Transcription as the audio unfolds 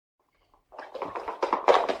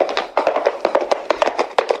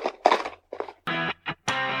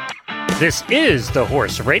This is the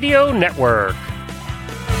Horse Radio Network.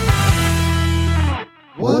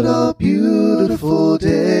 What a beautiful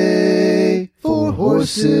day for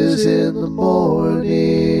horses in the morning.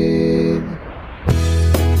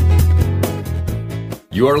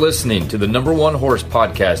 You are listening to the #1 horse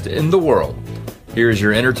podcast in the world. Here's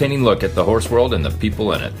your entertaining look at the horse world and the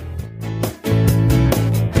people in it.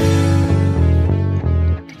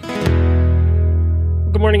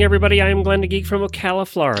 Good morning, everybody. I am Glenn the Geek from Ocala,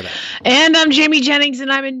 Florida. And I'm Jamie Jennings,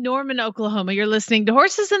 and I'm in Norman, Oklahoma. You're listening to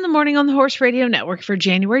Horses in the Morning on the Horse Radio Network for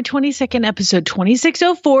January 22nd, episode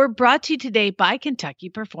 2604, brought to you today by Kentucky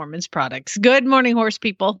Performance Products. Good morning, horse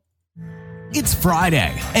people. It's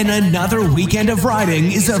Friday, and another weekend of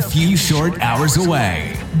riding is a few short hours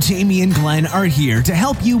away. Jamie and Glenn are here to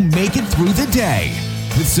help you make it through the day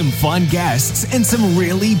with some fun guests and some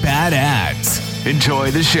really bad ads.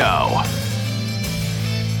 Enjoy the show.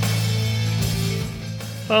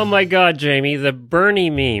 Oh my God, Jamie, the Bernie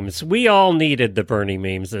memes. We all needed the Bernie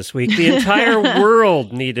memes this week. The entire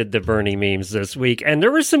world needed the Bernie memes this week. And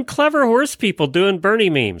there were some clever horse people doing Bernie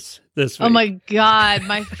memes this week. Oh my God,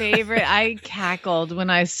 my favorite. I cackled when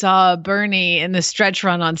I saw Bernie in the stretch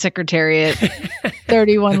run on Secretariat,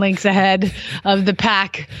 31 lengths ahead of the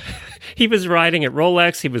pack. He was riding at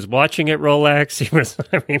Rolex. He was watching at Rolex.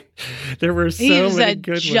 There were so many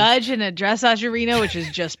good ones. He was a judge in a dressage arena, which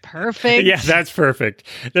is just perfect. Yeah, that's perfect.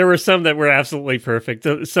 There were some that were absolutely perfect.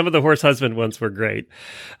 Some of the horse husband ones were great.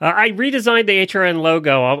 I redesigned the HRN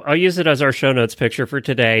logo. I'll use it as our show notes picture for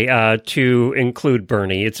today to include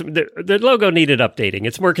Bernie. The logo needed updating.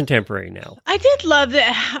 It's more contemporary now. I did love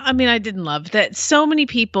that. I didn't love that so many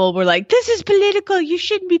people were like, this is political. You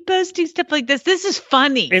shouldn't be posting stuff like this. This is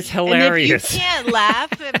funny. It's hilarious. And if you can't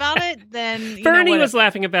laugh about it, then Bernie was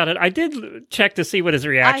laughing about it. I did check to see what his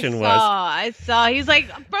reaction was. I saw. He's like,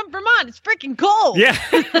 I'm from Vermont. It's freaking cold. Yeah.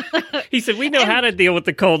 He said, we know how to deal with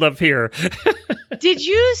the cold up here. Did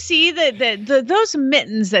you see that those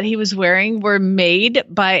mittens that he was wearing were made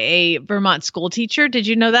by a Vermont school teacher? Did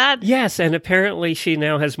you know that? Yes, and apparently she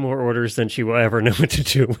now has more orders than she will ever know what to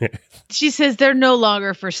do with. She says they're no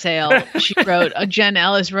longer for sale. She wrote, Jen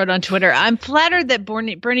Ellis wrote on Twitter, I'm flattered that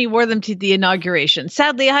Bernie wore them to the inauguration.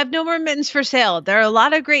 Sadly, I have no more mittens for sale. There are a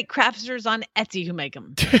lot of great crafters on Etsy who make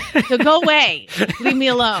them. So go away. Leave me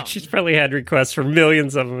alone. She's probably had requests for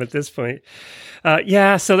millions of them at this point.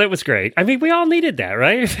 Yeah, so that was great. We all needed that,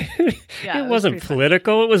 right? Yeah, it wasn't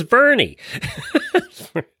political. It was Bernie.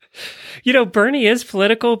 Bernie is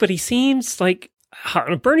political, but he seems like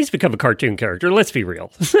Bernie's become a cartoon character. Let's be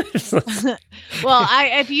real. Well,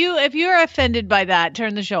 if you're offended by that,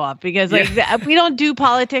 turn the show off because we don't do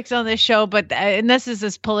politics on this show. But and this is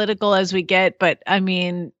as political as we get. But if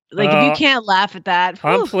you can't laugh at that,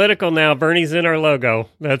 I'm political now. Bernie's in our logo.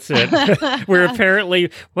 That's it. We're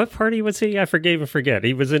apparently, what party was he? I forget.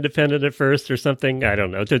 He was independent at first or something. I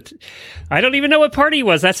don't know. I don't even know what party he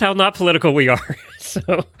was. That's how not political we are.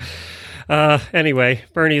 So. Anyway,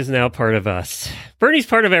 Bernie is now part of us. Bernie's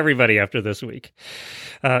part of everybody after this week.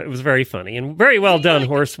 It was very funny and very well done,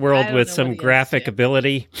 Horse World, with some graphic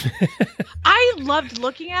ability. I loved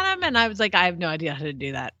looking at him, and I was like, I have no idea how to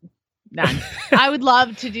do that. None. I would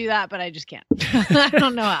love to do that, but I just can't. I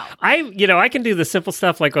don't know how. I can do the simple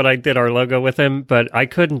stuff like when I did our logo with him, but I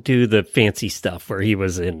couldn't do the fancy stuff where he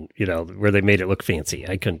was in, where they made it look fancy.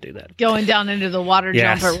 I couldn't do that. Going down into the water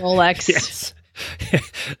jump at Rolex. Yes.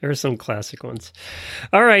 There are some classic ones.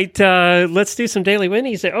 All right, let's do some daily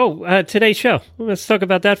winnies. Today's show. Let's talk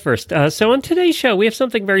about that first. So on today's show, we have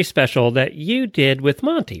something very special that you did with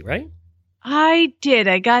Monty, right? I did.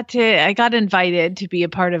 I got invited to be a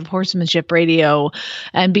part of Horsemanship Radio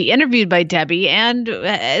and be interviewed by Debbie and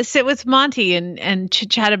sit with Monty and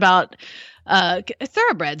chat about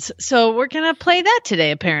thoroughbreds. So we're going to play that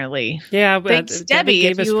today, apparently. Yeah. Thanks, Debbie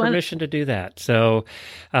gave us permission to do that. So,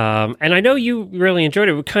 and I know you really enjoyed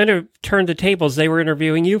it. We kind of turned the tables. They were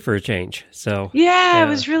interviewing you for a change. So yeah. It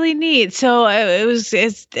was really neat. So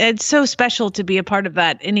it's so special to be a part of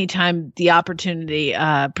that anytime the opportunity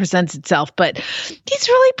presents itself. But he's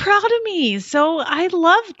really proud of me. So I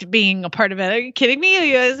loved being a part of it. Are you kidding me?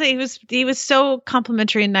 He was so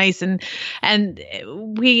complimentary and nice. And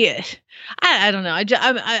I don't know.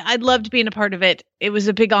 I'd loved being a part of it. It was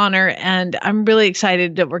a big honor, and I'm really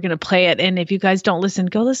excited that we're going to play it. And if you guys don't listen,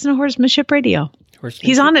 go listen to Horsemanship Radio.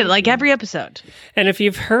 He's on it like every episode. And if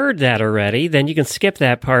you've heard that already, then you can skip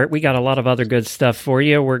that part. We got a lot of other good stuff for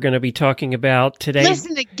you. We're going to be talking about today.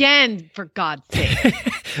 Listen again, for God's sake.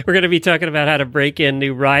 We're going to be talking about how to break in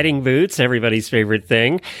new riding boots, everybody's favorite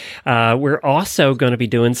thing. We're also going to be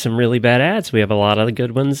doing some really bad ads. We have a lot of the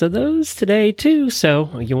good ones of those today, too.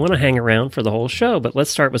 So you want to hang around for the whole show. But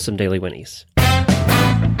let's start with some Daily Winnies.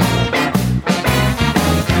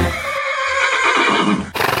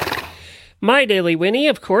 My Daily Winnie,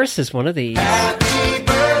 of course, is one of these. Happy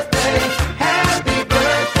birthday, happy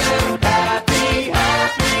birthday,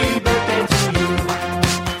 happy birthday to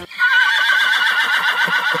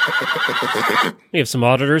you. We have some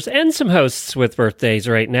auditors and some hosts with birthdays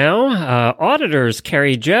right now. Auditors,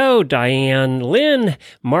 Carrie Jo, Diane Lynn,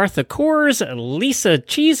 Martha Coors, Lisa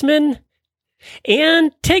Cheeseman,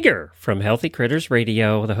 and Tigger from Healthy Critters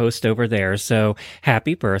Radio, the host over there. So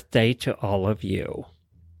happy birthday to all of you.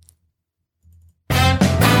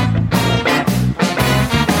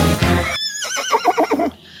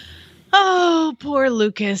 Oh, poor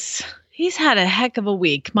Lucas. He's had a heck of a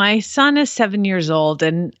week. My son is 7 years old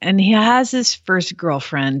and he has his first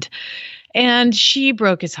girlfriend and she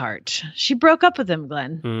broke his heart. She broke up with him,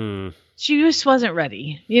 Glenn. She just wasn't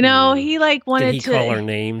ready. You know, he wanted Did he call her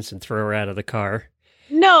names and throw her out of the car?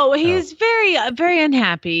 No, he was very, very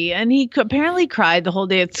unhappy. And he apparently cried the whole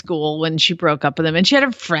day at school when she broke up with him. And she had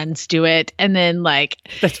her friends do it. And then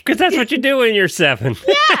Because that's what you do when you're 7.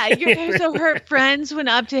 Yeah. So her friends went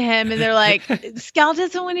up to him and they're like, Scout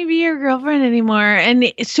doesn't want to be your girlfriend anymore.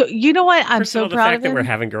 And so, you know what? I'm so proud of him. The fact that we're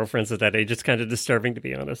having girlfriends at that age is kind of disturbing, to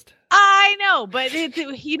be honest. I know. But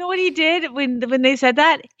you know what he did when they said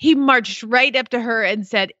that? He marched right up to her and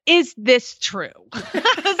said, "Is this true?"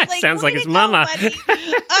 I was Sounds like his mama.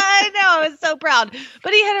 I know. I was so proud.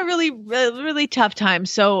 But he had a really, really tough time.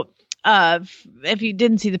 So if you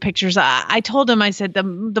didn't see the pictures, I told him, I said, the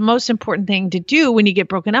most important thing to do when you get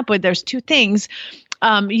broken up with, there's 2 things.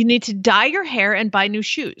 You need to dye your hair and buy new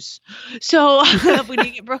shoes. So when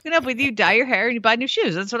you get broken up with, you dye your hair and you buy new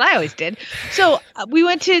shoes. That's what I always did. So we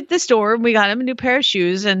went to the store and we got him a new pair of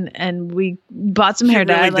shoes and we bought some hair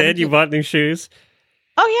dye. You really did? You bought new shoes?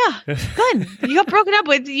 Oh, yeah. Good. You got broken up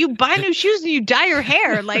with, you buy new shoes and you dye your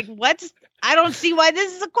hair. I don't see why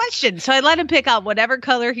this is a question. So I let him pick out whatever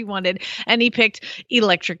color he wanted, and he picked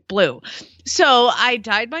electric blue. So I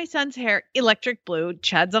dyed my son's hair electric blue.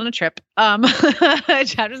 Chad's on a trip.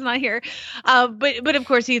 Chad was not here. But of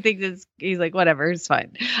course he's like, whatever, it's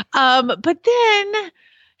fine. But then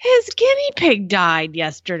his guinea pig died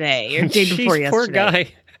yesterday or day before yesterday. Poor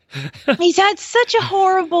guy. He's had such a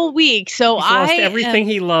horrible week. So He's lost everything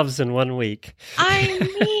he loves in 1 week. I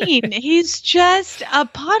mean, he's just a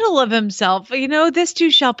puddle of himself. You know, this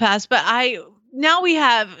too shall pass. But now we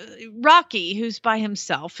have Rocky, who's by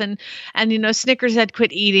himself, and you know, Snickers had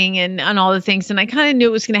quit eating and all the things, and I kind of knew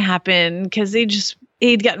it was going to happen because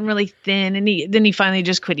he'd gotten really thin, and then he finally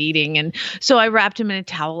just quit eating. And so I wrapped him in a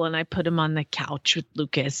towel and I put him on the couch with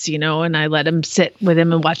Lucas, you know, and I let him sit with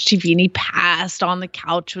him and watch TV, and he passed on the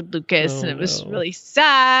couch with Lucas. And it was really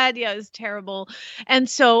sad. Yeah, it was terrible. And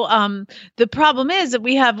so the problem is that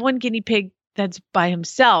we have one guinea pig that's by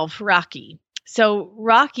himself, Rocky. So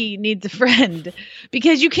Rocky needs a friend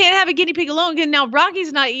because you can't have a guinea pig alone. And now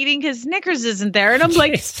Rocky's not eating because Snickers isn't there. And I'm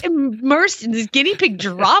like immersed in this guinea pig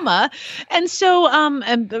drama. And so,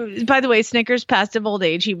 and by the way, Snickers passed of old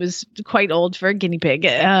age. He was quite old for a guinea pig.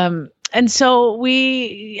 And so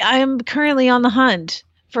I am currently on the hunt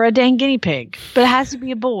for a dang guinea pig, but it has to be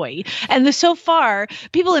a boy. And so far,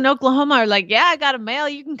 people in Oklahoma are like, yeah, I got a male.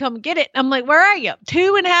 You can come get it. I'm like, where are you?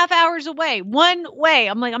 2.5 hours away, one way.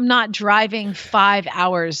 I'm like, I'm not driving 5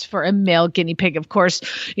 hours for a male guinea pig. Of course,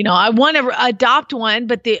 you know, I want to adopt one,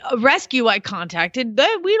 but the rescue I contacted,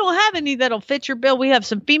 we don't have any that'll fit your bill. We have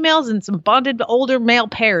some females and some bonded older male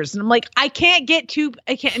pairs. And I'm like, I can't.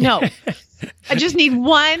 No. I just need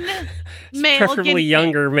one male, preferably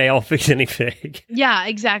younger male guinea pig. Yeah,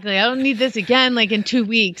 exactly. I don't need this again, like in 2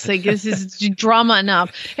 weeks. Like this is drama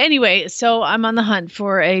enough. Anyway, so I'm on the hunt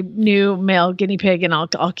for a new male guinea pig, and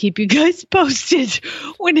I'll keep you guys posted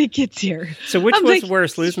when it gets here. So which was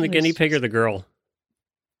worse, losing the guinea pig or the girl?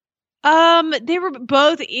 They were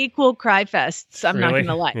both equal cry fests. I'm not going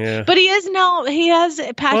to lie, yeah. But he has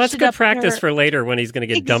patched Well, that's it good up practice for later when he's going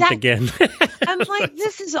to get dumped again. I'm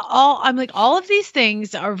like, all of these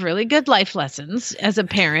things are really good life lessons as a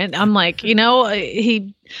parent. I'm like, you know,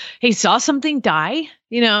 he saw something die,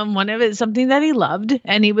 you know, and one of it is something that he loved,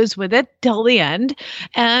 and he was with it till the end.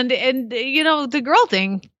 And you know, the girl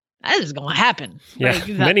thing, that is going to happen. Yeah, like,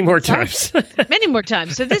 many more times. Many more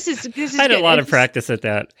times. So this is I had a lot of practice at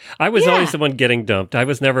that. I was always the one getting dumped. I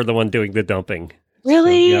was never the one doing the dumping.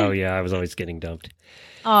 Really? So, oh, yeah, I was always getting dumped.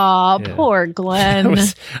 Oh, Yeah. poor Glenn.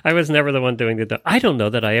 I was never the one doing the dump. I don't know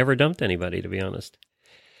that I ever dumped anybody, to be honest.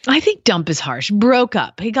 I think dump is harsh. Broke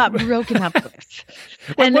up. He got broken up with.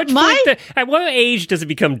 And At what age does it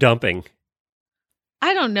become dumping?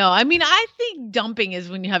 I don't know. I mean, I think dumping is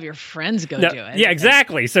when you have your friends go do it. Yeah,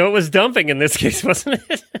 exactly. So it was dumping in this case, wasn't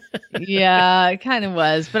it? Yeah, it kind of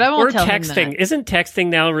was, but I won't Or tell texting. him that. Isn't texting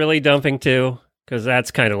now really dumping too? Because that's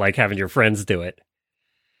kind of like having your friends do it.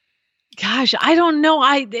 Gosh, I don't know.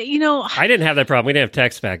 I didn't have that problem. We didn't have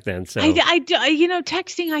text back then. So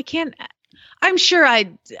texting, I can't. I'm sure I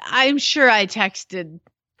texted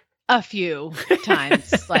a few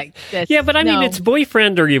times like this. Yeah, but I mean, it's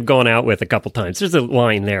boyfriend or you've gone out with a couple times. There's a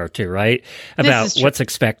line there too, right? About what's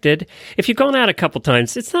expected. If you've gone out a couple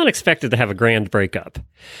times, it's not expected to have a grand breakup.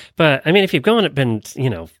 But I mean, if you've been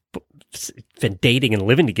dating and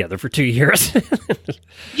living together for 2 years.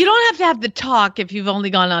 You don't have the talk if you've only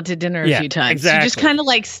gone out to dinner a few times. Exactly. You just kind of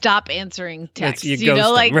like stop answering texts. You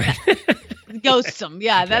ghost them, right? Ghost them.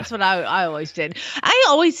 Yeah, that's what I always did. I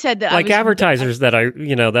always said that. Like advertisers that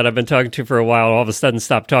that I've been talking to for a while, all of a sudden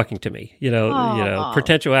stop talking to me.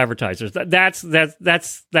 Potential advertisers. That's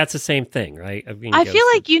the same thing, right? I feel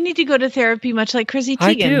like you need to go to therapy, much like Chrissy Teigen.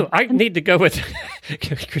 I do. I need to go with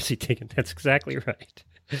Chrissy Teigen. That's exactly right.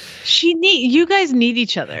 You guys need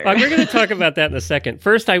each other. We're going to talk about that in a second.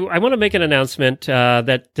 First, I want to make an announcement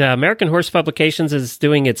that American Horse Publications is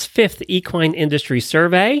doing its 5th equine industry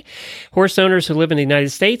survey. Horse owners who live in the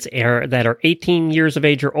United States that are 18 years of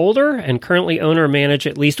age or older and currently own or manage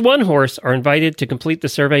at least one horse are invited to complete the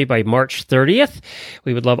survey by March 30th.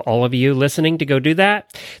 We would love all of you listening to go do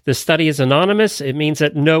that. The study is anonymous. It means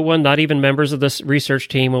that no one, not even members of this research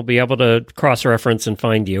team, will be able to cross-reference and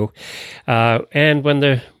find you. And when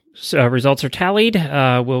the results are tallied,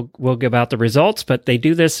 we'll give out the results, but they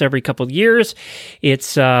do this every couple of years.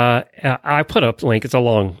 It's I put up a link. It's a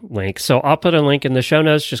long link, so I'll put a link in the show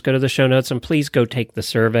notes. Just go to the show notes and please go take the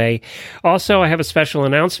survey. Also, I have a special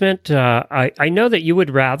announcement. I know that you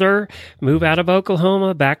would rather move out of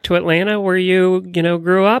Oklahoma back to Atlanta where you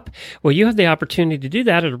grew up. Well, you have the opportunity to do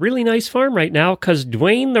that at a really nice farm right now because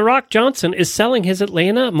Dwayne "The Rock" Johnson is selling his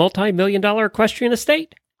Atlanta multi-million-dollar equestrian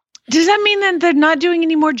estate. Does that mean that they're not doing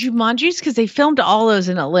any more Jumanjis? Because they filmed all those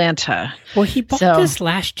in Atlanta. Well, he bought this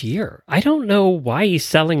last year. I don't know why he's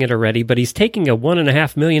selling it already, but he's taking a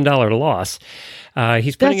 $1.5 million loss.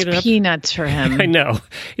 He's putting it up. Peanuts for him. I know.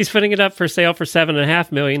 He's putting it up for sale for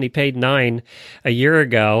 $7.5 million. He paid $9 million a year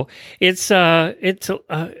ago. It's an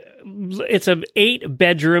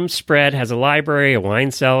 8-bedroom spread, has a library, a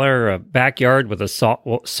wine cellar, a backyard with a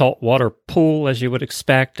saltwater pool, as you would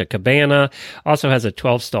expect, a cabana. Also has a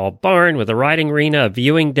 12-stall barn with a riding arena, a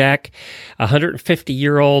viewing deck, a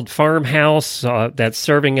 150-year-old farmhouse that's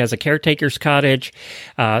serving as a caretaker's cottage.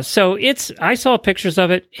 I saw pictures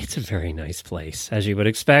of it. It's a very nice place, as you would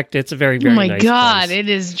expect. It's a very, very nice place. Oh, my God. It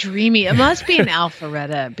is dreamy. It must be in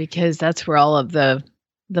Alpharetta because that's where all of the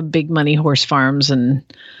big money horse farms and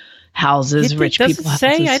houses, rich people houses.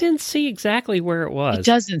 I didn't see exactly where it was. It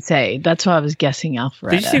doesn't say. That's why I was guessing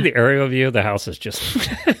Alpharetta. Did you see the aerial view? The house is just...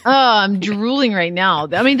 Oh, I'm drooling right now.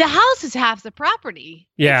 I mean, the house is half the property.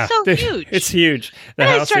 Yeah. It's so huge. It's huge. The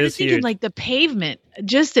and house I started is thinking, huge. like, the pavement,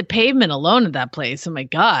 just the pavement alone of that place. Oh, my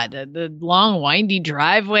God. The long, windy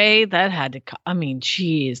driveway, that had to...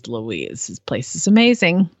 geez, Louise, this place is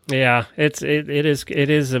amazing. Yeah, it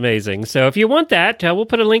is amazing. So if you want that, we'll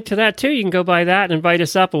put a link to that, too. You can go buy that and invite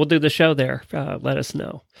us up, and we'll do the show there. Let us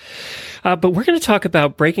know. But we're going to talk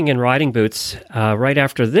about breaking and riding boots right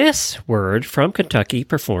after this word from Kentucky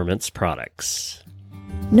Performance Products.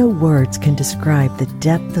 No words can describe the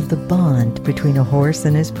depth of the bond between a horse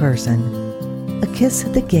and his person. A kiss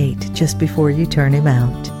at the gate just before you turn him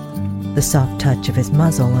out. The soft touch of his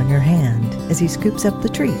muzzle on your hand as he scoops up the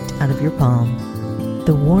treat out of your palm.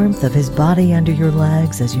 The warmth of his body under your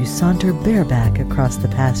legs as you saunter bareback across the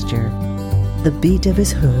pasture. The beat of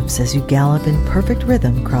his hooves as you gallop in perfect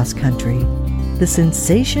rhythm cross-country. The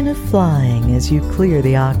sensation of flying as you clear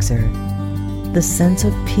the oxer. The sense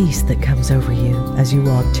of peace that comes over you as you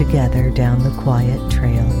walk together down the quiet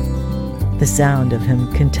trail. The sound of him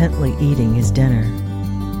contently eating his dinner.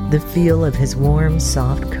 The feel of his warm,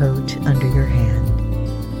 soft coat under your hand.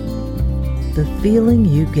 The feeling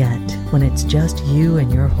you get when it's just you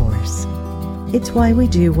and your horse. It's why we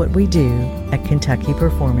do what we do at Kentucky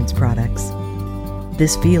Performance Products.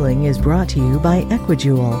 This feeling is brought to you by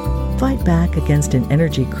Equidual. Fight back against an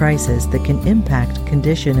energy crisis that can impact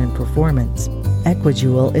condition and performance.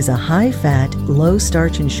 Equidual is a high-fat,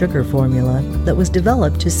 low-starch and sugar formula that was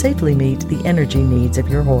developed to safely meet the energy needs of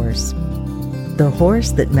your horse. The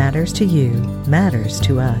horse that matters to you matters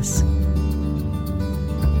to us.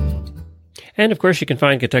 And, of course, you can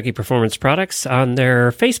find Kentucky Performance Products on their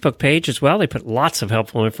Facebook page as well. They put lots of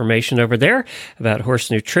helpful information over there about horse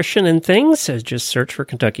nutrition and things. So just search for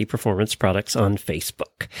Kentucky Performance Products on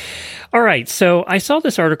Facebook. All right, so I saw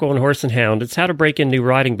this article in Horse and Hound. It's how to break in new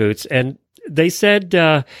riding boots. And they said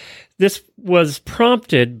this was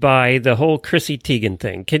prompted by the whole Chrissy Teigen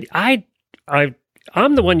thing.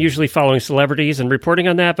 I'm the one usually following celebrities and reporting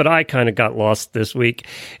on that, but I kind of got lost this week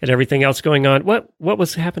and everything else going on. What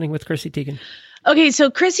was happening with Chrissy Teigen? Okay, so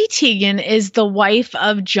Chrissy Teigen is the wife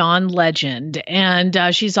of John Legend, and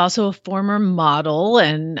she's also a former model,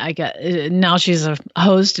 and now she's a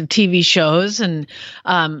host of TV shows, and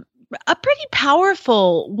a pretty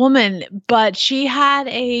powerful woman, but she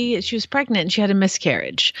was pregnant and she had a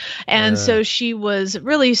miscarriage. And so she was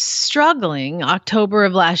really struggling October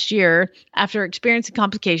of last year after experiencing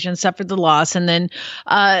complications, suffered the loss. And then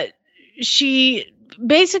she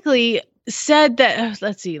basically said that,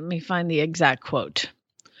 let's see, let me find the exact quote.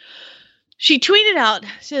 She tweeted out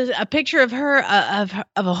a picture of her, of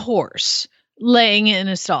a horse laying in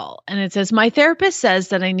a stall. And it says, "My therapist says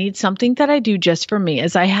that I need something that I do just for me,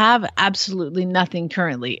 as I have absolutely nothing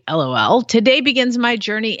currently. LOL. Today begins my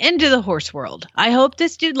journey into the horse world. I hope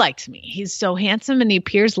this dude likes me. He's so handsome and he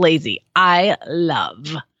appears lazy. I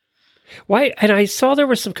love." Why? And I saw there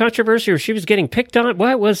was some controversy where she was getting picked on.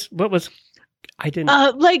 What was? I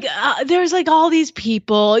didn't. There's like all these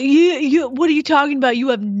people. You. What are you talking about? You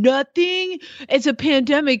have nothing. It's a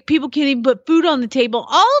pandemic. People can't even put food on the table.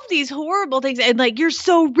 All of these horrible things. And like, you're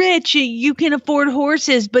so rich, you can afford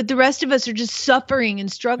horses, but the rest of us are just suffering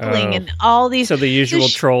and struggling, and all these. So the usual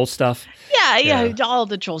troll stuff. Yeah, all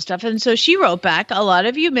the troll stuff. And so she wrote back, "A lot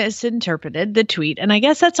of you misinterpreted the tweet, and I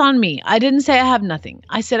guess that's on me. I didn't say I have nothing.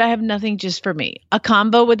 I said I have nothing just for me. A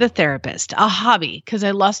combo with a therapist, a hobby, because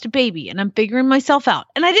I lost a baby and I'm figuring myself out.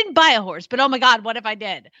 And I didn't buy a horse, but oh my God, what if I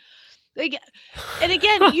did?" Like, and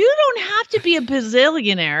again, you don't have to be a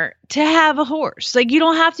bazillionaire to have a horse. Like, you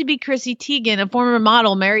don't have to be Chrissy Teigen, a former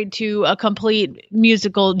model married to a complete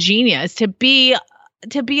musical genius, to be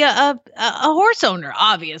a horse owner.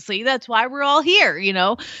 Obviously, that's why we're all here,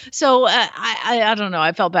 So I don't know.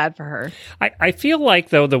 I felt bad for her. I feel like,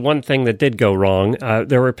 though, the one thing that did go wrong,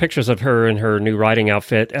 there were pictures of her in her new riding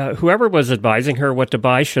outfit. Whoever was advising her what to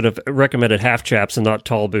buy should have recommended half chaps and not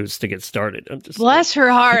tall boots to get started. Bless her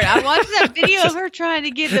heart. I watched that video of her trying to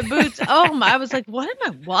get the boots. I was like, what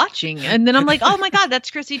am I watching? And then I'm like, oh my God, that's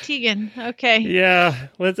Chrissy Teigen. Okay. Yeah,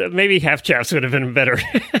 maybe half chaps would have been better.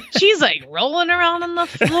 She's like rolling around on the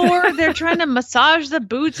floor. They're trying to massage the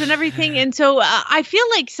boots and everything. And so I feel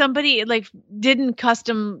like somebody didn't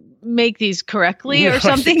custom make these correctly or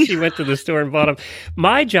something. She went to the store and bought them.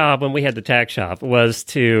 My job when we had the tack shop was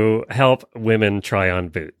to help women try on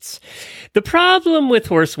boots. The problem with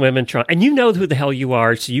horse women and you know who the hell you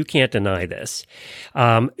are, so you can't deny this.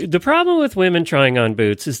 The problem with women trying on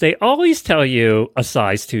boots is they always tell you a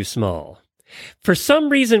size too small. For some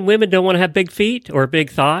reason, women don't want to have big feet or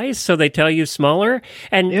big thighs, so they tell you smaller.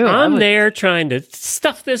 And I'm there trying to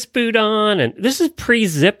stuff this boot on, and this is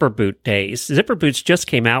pre-zipper boot days. Zipper boots just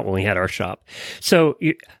came out when we had our shop. So,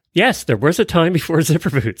 yes, there was a time before zipper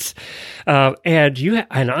boots. And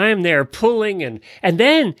I'm there pulling, and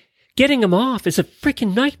then getting them off is a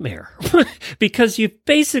freaking nightmare because you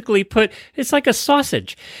basically it's like a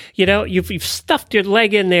sausage. You've stuffed your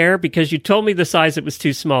leg in there because you told me the size it was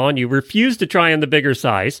too small and you refused to try on the bigger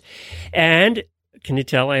size. And can you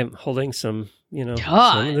tell I'm holding some some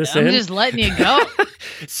of this I'm in? just letting you go.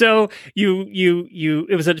 So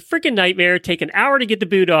it was a freaking nightmare. Take an hour to get the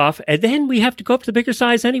boot off, and then we have to go up to the bigger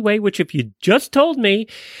size anyway, which if you just told me,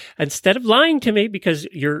 instead of lying to me because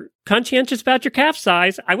you're conscientious about your calf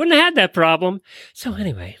size, I wouldn't have had that problem. So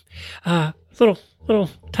anyway, little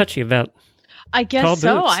touchy about I guess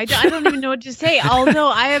so. I don't even know what to say. Although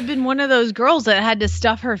I have been one of those girls that had to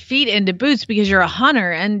stuff her feet into boots because you're a hunter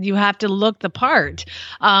and you have to look the part.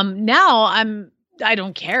 Now I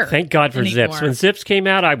don't care. Thank God for anymore. Zips. When Zips came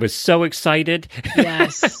out, I was so excited.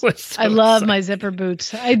 Yes. I love my zipper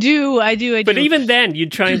boots. I do. But even then,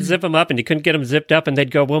 you'd try and zip them up and you couldn't get them zipped up and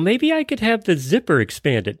they'd go, well, maybe I could have the zipper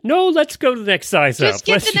expanded. No, let's go to the next size up. Just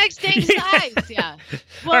get the next dang size. Yeah.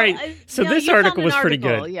 Well, all right. So this article was pretty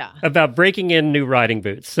good about breaking in new riding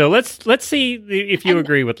boots. So let's see if you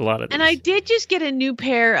agree with a lot of this. And I did just get a new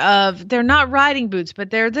pair of, they're not riding boots,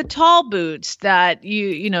 but they're the tall boots that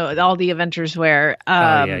all the eventers wear.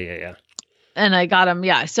 Yeah. And I got them.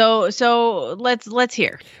 Yeah. So let's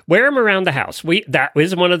hear. Wear them around the house. That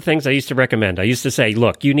was one of the things I used to recommend. I used to say,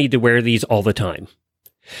 look, you need to wear these all the time.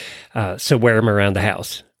 So wear them around the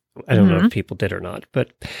house. I don't know if people did or not.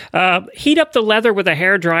 But heat up the leather with a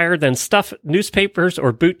hairdryer, then stuff newspapers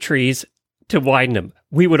or boot trees to widen them.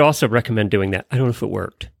 We would also recommend doing that. I don't know if it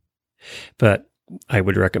worked, but I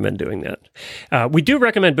would recommend doing that. We do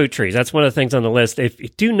recommend boot trees. That's one of the things on the list. If you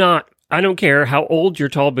do not, I don't care how old your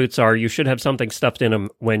tall boots are, you should have something stuffed in them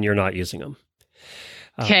when you're not using them.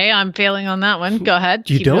 Okay, I'm failing on that one. Go ahead.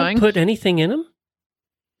 You Keep don't going. put anything in them?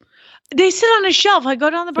 They sit on a shelf. I go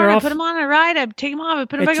down the barn, They're I off- put them on, I ride, I take them off, I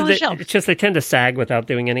put them back on the shelf. It's just they tend to sag without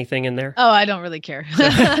doing anything in there. Oh, I don't really care.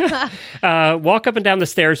 Walk up and down the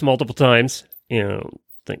stairs multiple times. You know, don't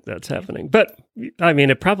think that's happening. But, I mean,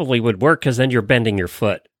 it probably would work because then you're bending your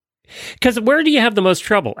foot. Because where do you have the most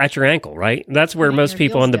trouble? At your ankle, right? That's where most your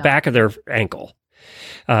people heels on the down. back of their ankle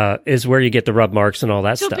is where you get the rub marks and all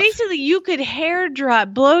that So stuff. basically, you could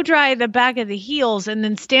blow dry the back of the heels, and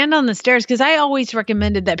then stand on the stairs. Because I always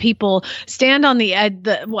recommended that people stand on the edge,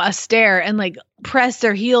 a stair, and like press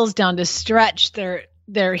their heels down to stretch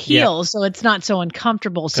their heels, so it's not so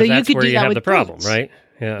uncomfortable. So you that's could where do you that have with the problem, boots. right?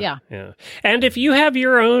 Yeah. Yeah. And if you have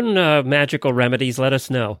your own magical remedies, let us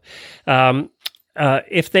know.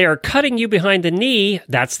 If they are cutting you behind the knee,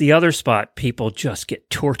 that's the other spot people just get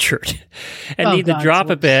tortured and Oh, need to God, drop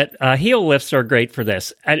so a bit. Heel lifts are great for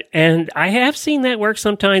this. And I have seen that work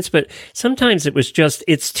sometimes, but sometimes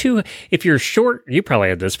it's too, if you're short, you probably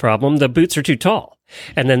had this problem. The boots are too tall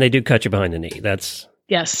and then they do cut you behind the knee.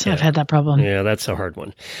 Yes, I've had that problem. Yeah, that's a hard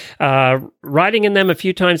one. Riding in them a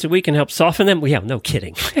few times a week can help soften them. Yeah, no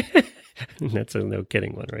kidding. That's a no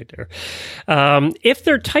kidding one right there. If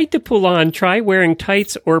they're tight to pull on, try wearing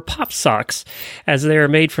tights or pop socks as they are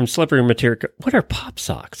made from slippery material. What are pop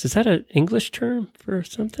socks? Is that an English term for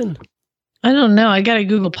something? I don't know. I got to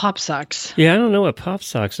Google pop socks. Yeah, I don't know what pop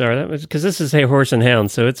socks are. That was because this is a horse and hound,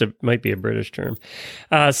 so might be a British term.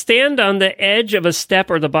 Stand on the edge of a step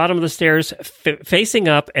or the bottom of the stairs, facing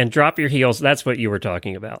up, and drop your heels. That's what you were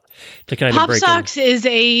talking about to kind of Pop break socks is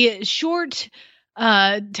a short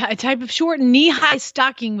type of short knee-high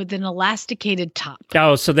stocking with an elasticated top.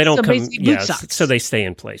 Oh, so they don't So come. basically boot Yes, socks. so they stay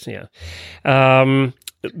in place. Yeah.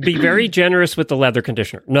 Be very generous with the leather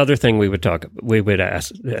conditioner. Another thing we would tell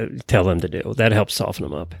them to do. That helps soften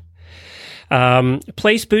them up.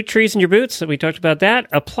 Place boot trees in your boots. We talked about that.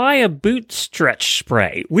 Apply a boot stretch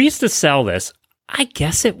spray. We used to sell this. I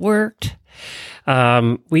guess it worked.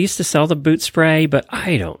 We used to sell the boot spray, but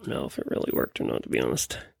I don't know if it really worked or not, to be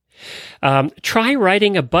honest. Try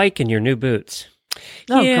riding a bike in your new boots.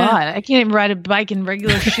 Oh, Yeah. God. I can't even ride a bike in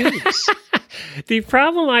regular shoes. The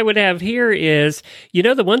problem I would have here is,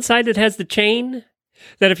 the one side that has the chain,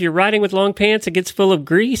 that if you're riding with long pants, it gets full of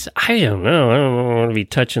grease. I don't know. I don't want to be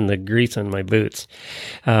touching the grease on my boots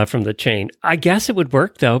from the chain. I guess it would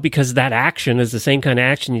work, though, because that action is the same kind of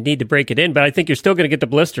action you need to break it in, but I think you're still going to get the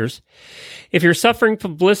blisters. If you're suffering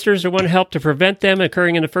from blisters or want help to prevent them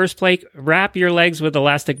occurring in the first place, wrap your legs with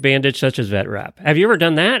elastic bandage such as vet wrap. Have you ever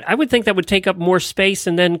done that? I would think that would take up more space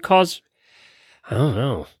and then cause... I don't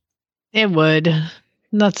know. It would.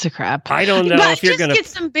 That's a crap. I don't know but if you're just going to... get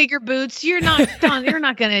some bigger boots. You're not done. You're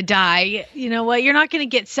not going to die. You know what? You're not going to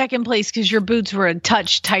get second place because your boots were a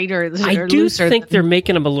touch tighter. I or do looser think than- they're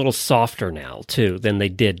making them a little softer now, too, than they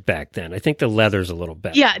did back then. I think the leather's a little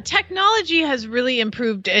better. Yeah, technology has really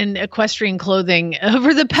improved in equestrian clothing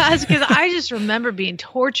over the past, because I just remember being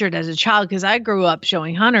tortured as a child because I grew up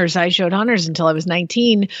showing hunters. I showed hunters until I was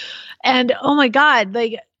 19. And oh my God,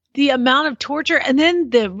 like the amount of torture. And then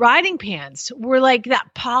the riding pants were like that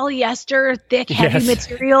polyester, thick, heavy Yes.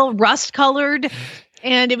 material, rust colored.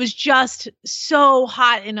 And it was just so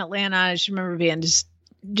hot in Atlanta. I just remember being just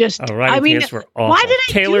Riding pants were awful. why did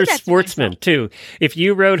I Taylor do that to Sportsman, myself? too. If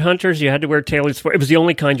you rode hunters, you had to wear Taylor Sportsman. It was the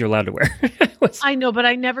only kind you're allowed to wear. I know, but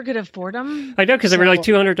I never could afford them. I know, because they were like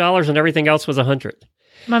 $200 and everything else was $100.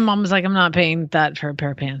 My mom was like, I'm not paying that for a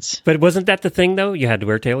pair of pants. But wasn't that the thing, though? You had to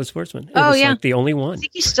wear Taylor Sportsman. It Oh, was yeah. like the only I one.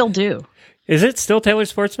 think you still do. Is it still Taylor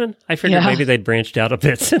Sportsman? I figured Yeah. maybe they'd branched out a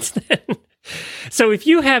bit since then. So if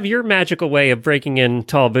you have your magical way of breaking in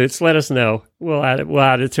tall boots, let us know. We'll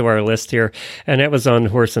add it to our list here. And it was on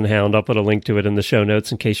Horse and Hound. I'll put a link to it in the show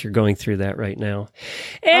notes in case you're going through that right now.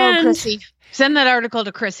 And Oh, Chrissy. Send that article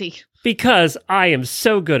to Chrissy. because I am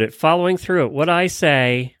so good at following through at what I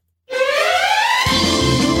say.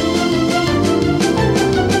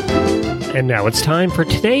 And now it's time for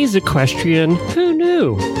today's equestrian Who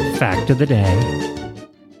Knew Fact of the Day.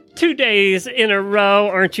 2 days in a row.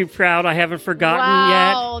 Aren't you proud? I haven't forgotten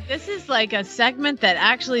yet. Wow, this is like a segment that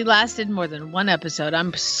actually lasted more than one episode.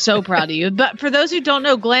 I'm so proud of you. But for those who don't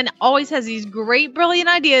know, Glenn always has these great, brilliant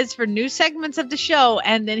ideas for new segments of the show,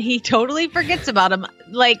 and then he totally forgets about them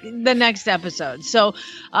like the next episode. So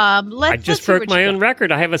I just broke my own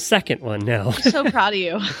record. I have a second one now. I'm so proud of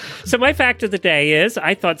you. So my fact of the day is,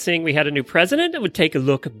 I thought seeing we had a new president, it would take a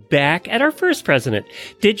look back at our first president.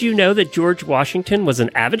 Did you know that George Washington was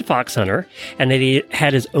an avid fox hunter and that he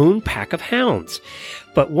had his own pack of hounds?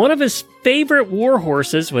 But one of his favorite war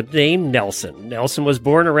horses was named Nelson. Nelson was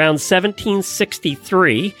born around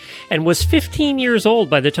 1763 and was 15 years old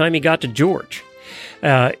by the time he got to George.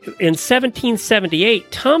 In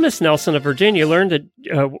 1778, Thomas Nelson of Virginia learned that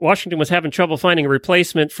Washington was having trouble finding a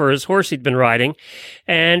replacement for his horse he'd been riding,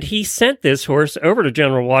 and he sent this horse over to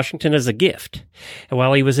General Washington as a gift. And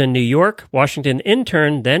while he was in New York, Washington in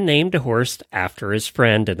turn then named a horse after his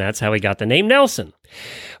friend, and that's how he got the name Nelson.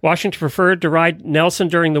 Washington preferred to ride Nelson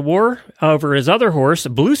during the war over his other horse,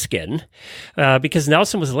 Blueskin, because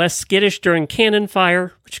Nelson was less skittish during cannon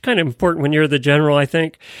fire, which is kind of important when you're the general, I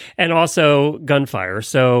think, and also gunfire.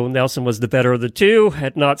 So Nelson was the better of the two,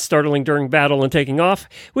 at not startling during battle and taking off,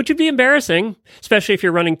 which would be embarrassing, especially if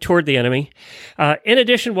you're running toward the enemy. In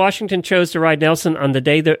addition, Washington chose to ride Nelson on the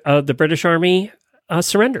day that the British Army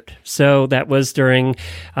surrendered. So that was during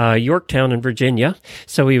Yorktown in Virginia.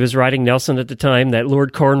 So he was riding Nelson at the time that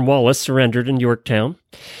Lord Cornwallis surrendered in Yorktown.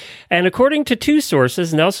 And according to two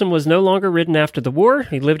sources, Nelson was no longer ridden after the war.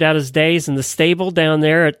 He lived out his days in the stable down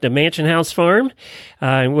there at the Mansion House Farm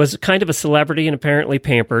and was kind of a celebrity and apparently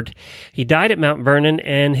pampered. He died at Mount Vernon,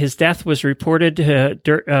 and his death was reported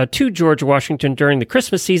to George Washington during the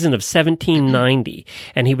Christmas season of 1790,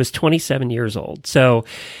 and he was 27 years old. So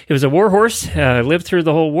he was a war horse, lived through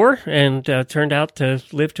the whole war, and turned out to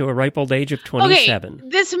live to a ripe old age of 27. Okay,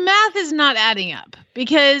 this math is not adding up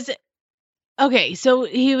because... Okay, so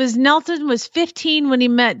Nelson was 15 when he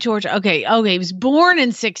met George. Okay, he was born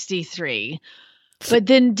in 63, but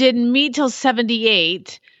then didn't meet till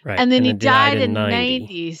 78, right, and then he died in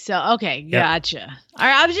 90. So, okay, yep. Gotcha. All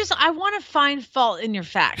right, I want to find fault in your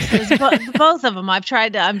facts. Both of them, I'm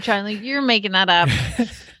trying, like, you're making that up.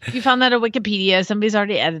 You found that on Wikipedia. Somebody's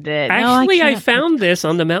already edited it. Actually, I found this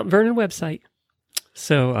on the Mount Vernon website.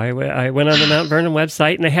 So I went on the Mount Vernon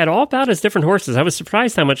website, and they had all about his different horses. I was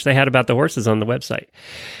surprised how much they had about the horses on the website.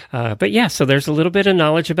 But yeah, so there's a little bit of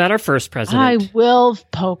knowledge about our first president. I will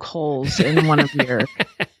poke holes in one of your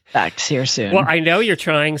facts here soon. Well, I know you're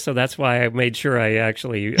trying, so that's why I made sure I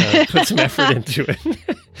actually put some effort into it.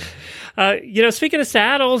 Speaking of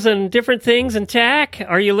saddles and different things and tack,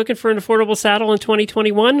 are you looking for an affordable saddle in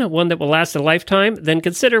 2021, one that will last a lifetime? Then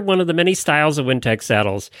consider one of the many styles of Wintec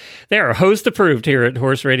saddles. They are host approved here at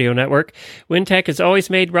Horse Radio Network. Wintec has always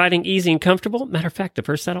made riding easy and comfortable. Matter of fact, the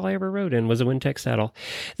first saddle I ever rode in was a Wintec saddle.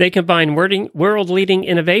 They combine world-leading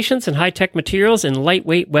innovations and high-tech materials in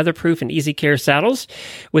lightweight, weatherproof, and easy care saddles.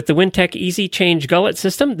 With the Wintec Easy Change Gullet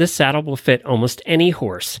system, this saddle will fit almost any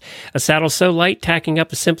horse. A saddle so light, tacking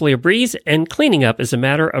up is simply a breeze, and cleaning up is a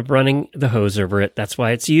matter of running the hose over it. That's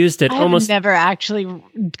why it's used at almost... I've never actually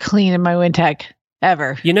cleaned in my Wintec,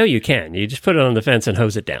 ever. You can. You just put it on the fence and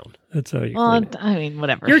hose it down. That's how you clean it. I mean,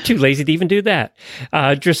 whatever. You're too lazy to even do that.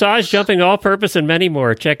 Dressage, jumping, all-purpose, and many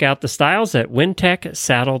more. Check out the styles at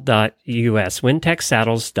wintecsaddle.us,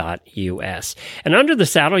 wintecsaddles.us. And under the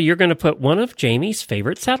saddle, you're going to put one of Jamie's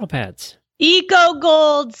favorite saddle pads. Eco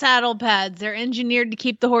Gold saddle pads. They're engineered to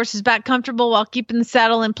keep the horse's back comfortable while keeping the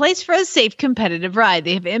saddle in place for a safe, competitive ride.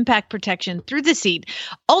 They have impact protection through the seat,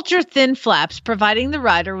 ultra thin flaps, providing the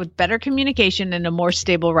rider with better communication and a more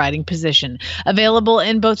stable riding position. Available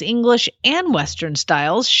in both English and Western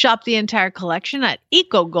styles. Shop the entire collection at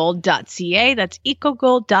ecogold.ca. That's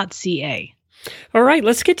ecogold.ca. All right,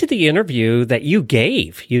 let's get to the interview that you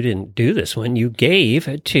gave. You didn't do this one. You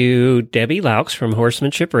gave to Debbie Laux from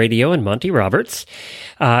Horsemanship Radio and Monty Roberts.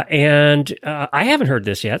 And I haven't heard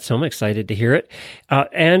this yet, so I'm excited to hear it.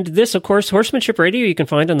 And this, of course, Horsemanship Radio, you can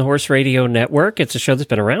find on the Horse Radio Network. It's a show that's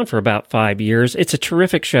been around for about 5 years. It's a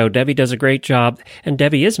terrific show. Debbie does a great job. And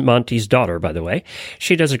Debbie is Monty's daughter, by the way.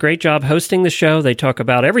 She does a great job hosting the show. They talk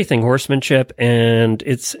about everything horsemanship, and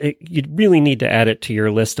you really need to add it to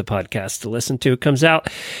your list of podcasts to listen to. It comes out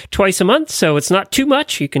twice a month, so it's not too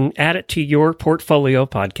much. You can add it to your portfolio of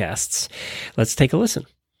podcasts. Let's take a listen.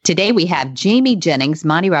 Today we have Jamie Jennings,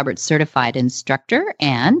 Monty Roberts certified instructor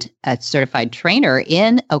and a certified trainer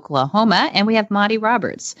in Oklahoma. And we have Monty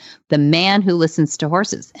Roberts, the man who listens to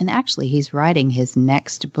horses. And actually, he's writing his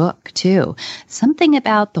next book, too. Something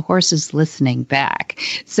about the horses listening back.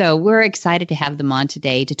 So we're excited to have them on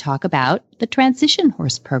today to talk about the transition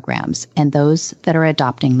horse programs and those that are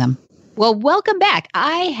adopting them. Well, welcome back.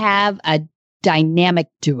 I have a dynamic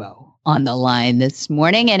duo on the line this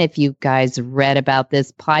morning. And if you guys read about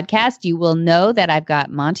this podcast, you will know that I've got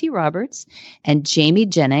Monty Roberts and Jamie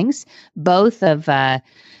Jennings, both of, I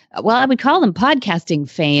would call them podcasting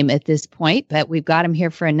fame at this point, but we've got them here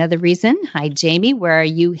for another reason. Hi, Jamie. Where are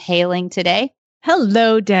you hailing today?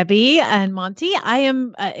 Hello, Debbie and Monty. I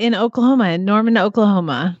am in Oklahoma, in Norman,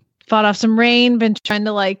 Oklahoma. Fought off some rain, been trying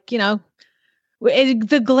to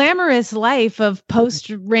the glamorous life of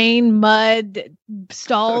post-rain, mud,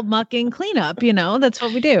 stall mucking cleanup, that's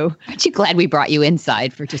what we do. Aren't you glad we brought you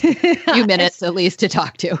inside for just a few minutes at least to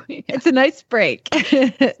talk to? It's a nice break.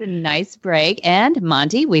 It's a nice break. And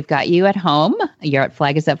Monty, we've got you at home. You're at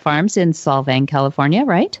Flag Is Up Farms in Solvang, California,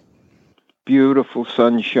 right? Beautiful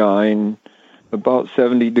sunshine, about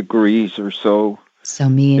 70 degrees or so. So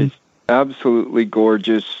mean. It's absolutely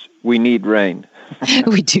gorgeous. We need rain.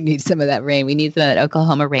 We do need some of that rain. We need some of that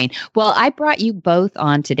Oklahoma rain. Well, I brought you both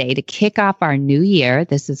on today to kick off our new year.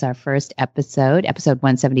 This is our first episode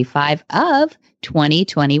 175 of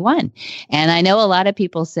 2021. And I know a lot of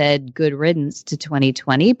people said good riddance to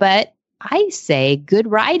 2020, but I say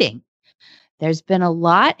good riding. There's been a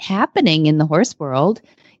lot happening in the horse world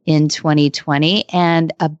in 2020,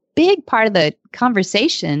 and a big part of the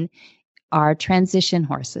conversation are transition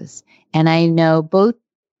horses. And I know both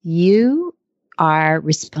you are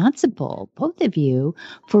responsible, both of you,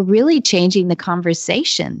 for really changing the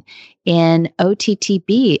conversation in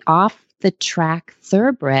OTTB, off the track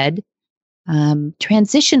thoroughbred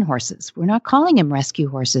transition horses. We're not calling them rescue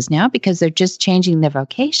horses now because they're just changing their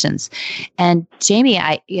vocations. And Jamie,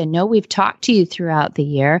 I know we've talked to you throughout the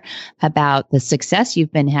year about the success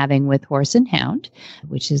you've been having with Horse and Hound,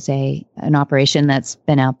 which is an operation that's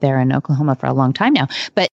been out there in Oklahoma for a long time now.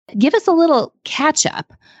 But give us a little catch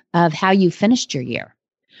up of how you finished your year.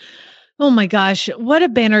 Oh my gosh, what a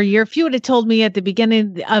banner year. If you would have told me at the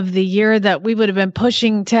beginning of the year that we would have been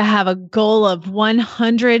pushing to have a goal of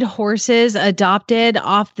 100 horses adopted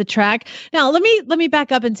off the track. Now, let me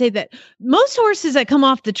back up and say that most horses that come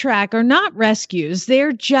off the track are not rescues.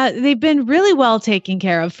 They've been really well taken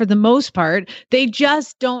care of for the most part. They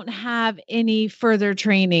just don't have any further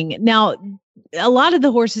training. Now, a lot of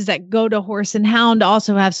the horses that go to Horse and Hound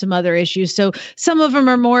also have some other issues. So some of them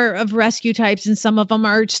are more of rescue types and some of them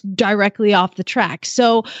are directly off the track.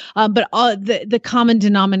 So, but the common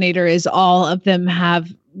denominator is all of them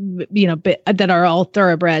have, that are all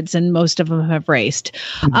thoroughbreds, and most of them have raced.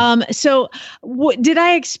 Mm-hmm. Did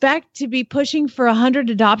I expect to be pushing for 100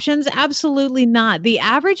 adoptions? Absolutely not. The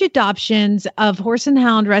average adoptions of Horse and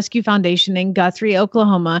Hound Rescue Foundation in Guthrie,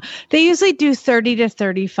 Oklahoma, they usually do 30 to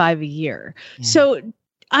 35 a year. Yeah. So,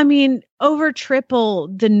 over triple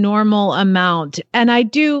the normal amount. And I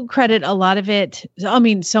do credit a lot of it.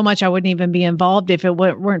 So much I wouldn't even be involved if it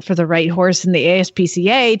weren't for the right horse and the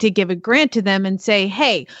ASPCA to give a grant to them and say,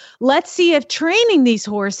 hey, let's see if training these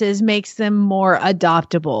horses makes them more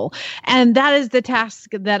adoptable. And that is the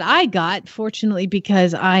task that I got, fortunately,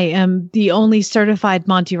 because I am the only certified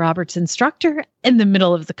Monty Roberts instructor in the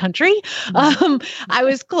middle of the country. I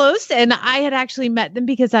was close, and I had actually met them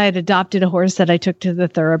because I had adopted a horse that I took to the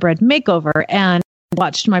thoroughbred makeover and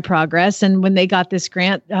watched my progress. And when they got this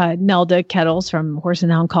grant, Nelda Kettles from Horse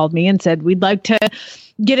and Hound called me and said, we'd like to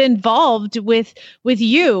get involved with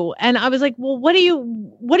you. And I was like, well, what do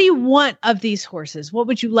you want of these horses? What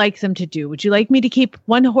would you like them to do? Would you like me to keep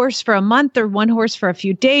one horse for a month or one horse for a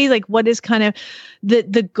few days? Like, what is kind of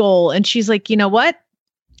the goal? And she's like, you know what?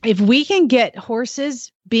 If we can get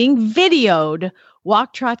horses being videoed,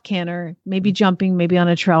 walk, trot, canter, maybe jumping, maybe on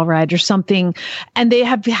a trail ride or something, and they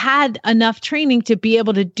have had enough training to be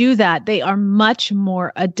able to do that, they are much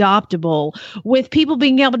more adoptable, with people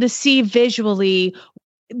being able to see visually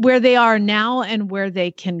where they are now and where they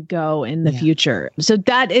can go in the future. So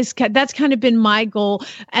that's kind of been my goal.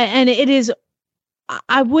 And it is,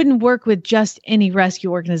 I wouldn't work with just any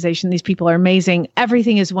rescue organization. These people are amazing.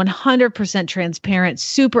 Everything is 100% transparent,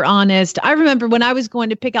 super honest. I remember when I was going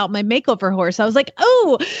to pick out my makeover horse, I was like,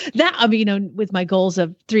 oh, with my goals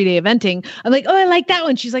of 3-day eventing, I'm like, oh, I like that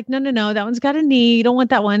one. She's like, no, that one's got a knee. You don't want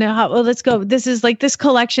that one. Let's go. This is like this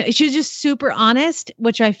collection. She's just super honest,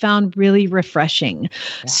 which I found really refreshing.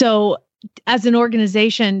 Yeah. So as an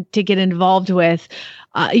organization to get involved with,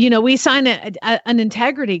 we sign an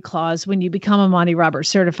integrity clause when you become a Monty Roberts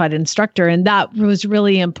certified instructor. And that was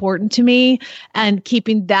really important to me. And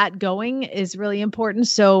keeping that going is really important.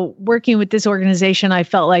 So working with this organization, I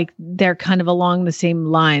felt like they're kind of along the same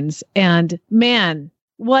lines. And man,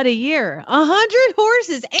 what a year, 100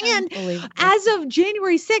 horses. And as of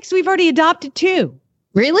January 6th, we've already adopted 2.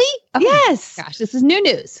 Really? Oh, yes. Gosh, this is new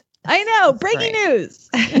news. I know. Breaking news.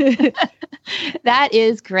 That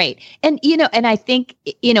is great. And, and I think,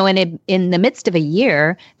 in the midst of a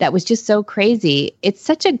year that was just so crazy, it's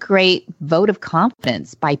such a great vote of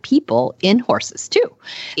confidence by people in horses too.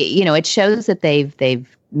 It shows that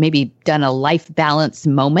they've maybe done a life balance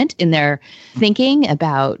moment in their thinking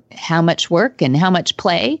about how much work and how much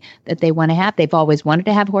play that they want to have. They've always wanted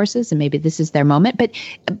to have horses, and maybe this is their moment.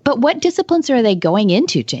 But what disciplines are they going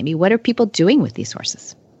into, Jamie? What are people doing with these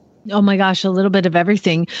horses? Oh my gosh, a little bit of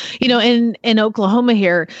everything. In Oklahoma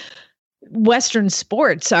here, Western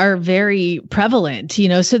sports are very prevalent,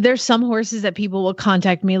 so there's some horses that people will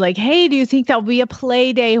contact me like, hey, do you think that would be a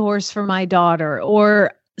play day horse for my daughter?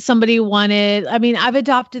 Or somebody wanted, I've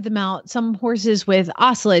adopted them out, some horses with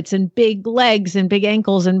ocelots and big legs and big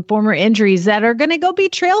ankles and former injuries that are going to go be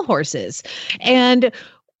trail horses. And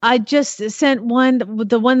I just sent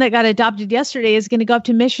the one that got adopted yesterday is going to go up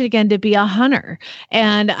to Michigan to be a hunter.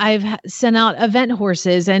 And I've sent out event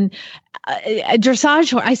horses and a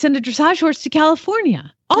dressage horse. I sent a dressage horse to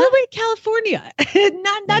California, all the way to California,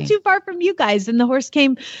 not too far from you guys. And the horse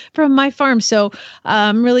came from my farm. So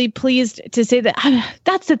I'm really pleased to say that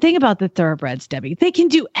that's the thing about the thoroughbreds, Debbie. They can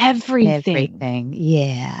do everything.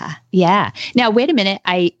 Yeah. Yeah. Now, wait a minute.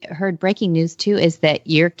 I heard breaking news too, is that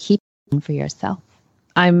you're keeping one for yourself.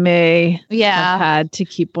 I may have had to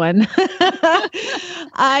keep one.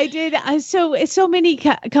 I did. So many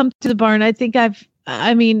come to the barn. I think numbers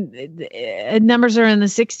are in the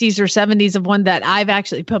 60s or 70s of one that I've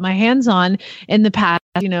actually put my hands on in the past,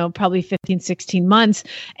 probably 15, 16 months.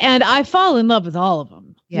 And I fall in love with all of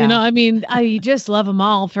them. Yeah. I just love them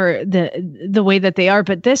all for the way that they are.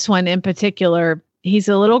 But this one in particular, he's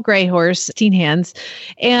a little gray horse, 16 hands.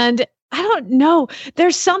 And I don't know.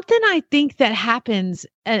 There's something I think that happens,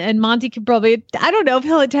 and Monty could probably, I don't know if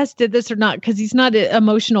he'll attest to this or not, because he's not an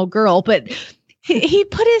emotional girl, but he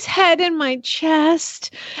put his head in my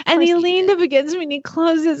chest and he leaned up against me and he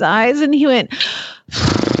closed his eyes and he went,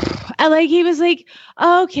 and he was like,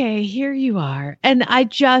 okay, here you are. And I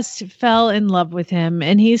just fell in love with him.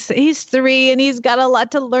 And he's 3 and he's got a lot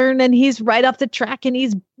to learn and he's right off the track and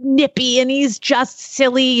he's nippy and he's just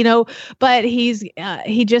silly, but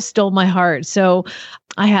he just stole my heart. So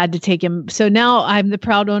I had to take him. So now I'm the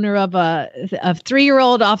proud owner of a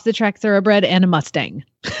 3-year-old off the track thoroughbred and a Mustang.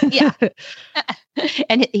 Yeah.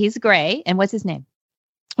 And he's gray. And what's his name?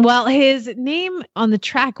 Well, his name on the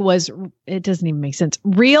track it doesn't even make sense.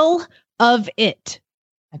 Real of It.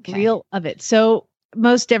 Okay. Real of It. So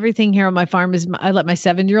most everything here on my farm I let my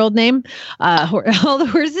 7-year-old name all the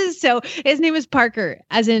horses. So his name is Parker,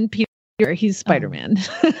 as in Peter. He's Spider-Man.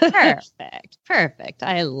 Perfect.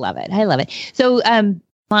 I love it. So,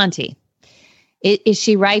 Monty, is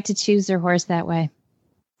she right to choose her horse that way?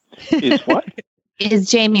 Is what? Is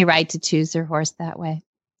Jamie right to choose her horse that way?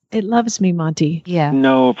 It loves me, Monty. Yeah.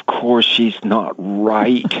 No, of course she's not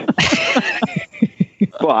right.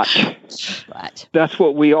 But that's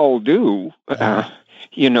what we all do.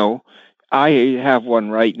 I have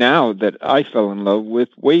one right now that I fell in love with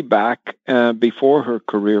way back before her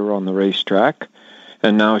career on the racetrack.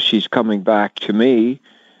 And now she's coming back to me.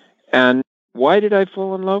 And why did I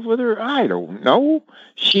fall in love with her? I don't know.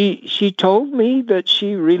 She told me that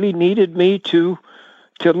she really needed me to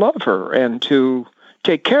love her and to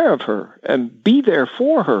take care of her and be there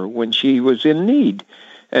for her when she was in need.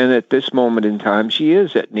 And at this moment in time, she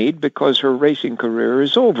is at need because her racing career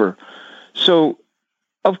is over. So,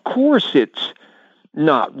 of course, it's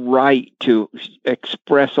not right to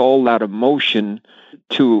express all that emotion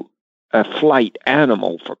to a flight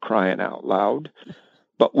animal, for crying out loud.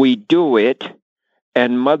 But we do it,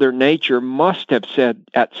 and Mother Nature must have said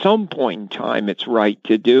at some point in time it's right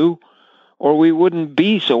to do, or we wouldn't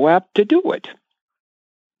be so apt to do it.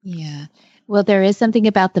 Yeah. Well, there is something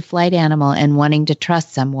about the flight animal and wanting to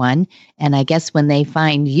trust someone. And I guess when they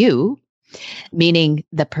find you, meaning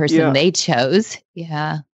the person they chose,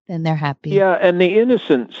 then they're happy. Yeah, and the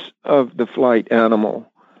innocence of the flight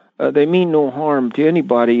animal, they mean no harm to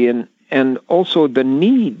anybody. And also the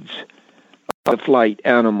needs of the flight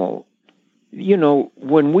animal.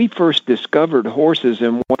 When we first discovered horses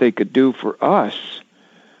and what they could do for us,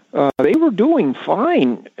 they were doing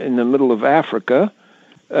fine in the middle of Africa.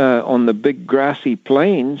 On the big grassy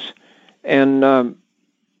plains, and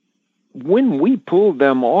when we pulled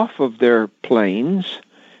them off of their planes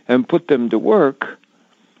and put them to work,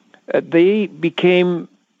 they became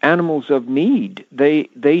animals of need. They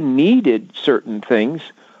needed certain things,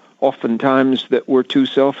 oftentimes that we're too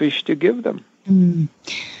selfish to give them.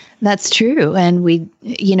 That's true. And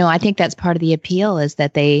I think that's part of the appeal is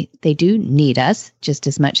that they do need us just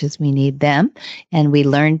as much as we need them. And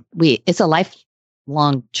it's a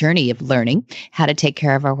lifelong journey of learning how to take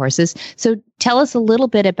care of our horses. So tell us a little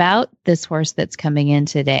bit about this horse that's coming in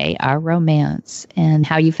today, our Romance, and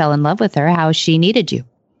how you fell in love with her, how she needed you.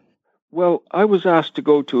 Well, I was asked to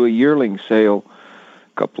go to a yearling sale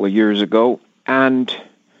a couple of years ago, and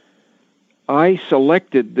I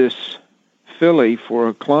selected this filly for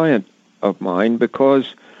a client of mine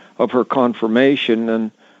because of her conformation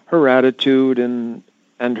and her attitude and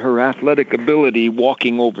her athletic ability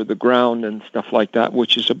walking over the ground and stuff like that,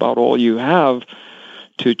 which is about all you have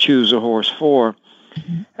to choose a horse for.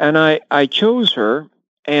 Mm-hmm. And I chose her,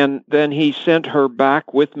 and then he sent her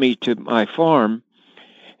back with me to my farm,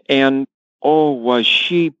 and was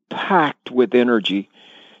she packed with energy.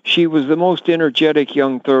 She was the most energetic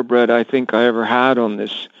young thoroughbred I think I ever had on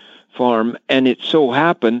this farm, and it so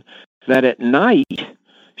happened that at night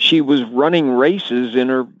she was running races in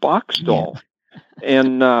her box stall. Yeah.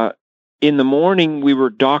 And in the morning we were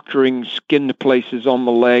doctoring skinned places on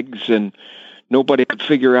the legs, and nobody could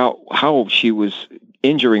figure out how she was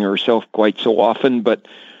injuring herself quite so often, but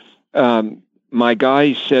my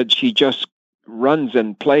guys said she just runs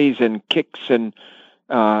and plays and kicks and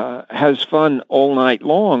has fun all night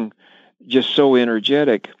long, just so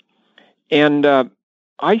energetic. And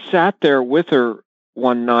I sat there with her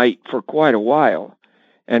one night for quite a while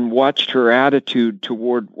and watched her attitude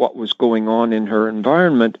toward what was going on in her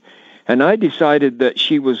environment, and I decided that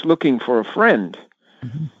she was looking for a friend.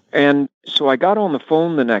 Mm-hmm. And so I got on the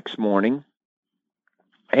phone the next morning,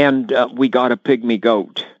 and we got a pygmy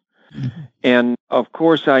goat. Mm-hmm. And, of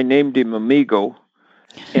course, I named him Amigo,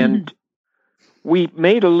 and we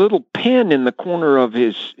made a little pen in the corner of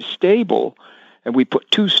his stable, and we put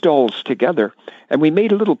two stalls together, and we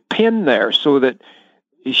made a little pen there so that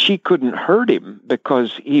she couldn't hurt him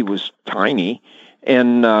because he was tiny,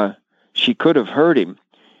 and she could have hurt him.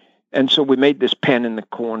 And so we made this pen in the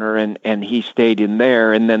corner, and he stayed in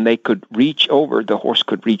there, and then the horse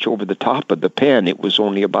could reach over the top of the pen. It was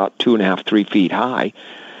only about 2.5, 3 feet high,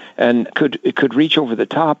 and could reach over the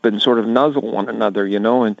top and sort of nuzzle one another,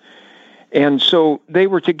 and so they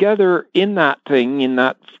were together in that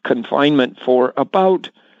confinement for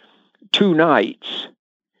about 2 nights.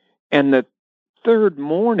 And the third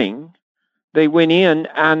morning, they went in,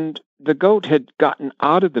 and the goat had gotten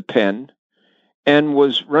out of the pen and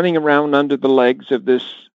was running around under the legs of this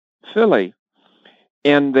filly.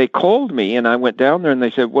 And they called me, and I went down there, and they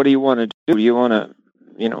said, "What do you want to do? Do you want to,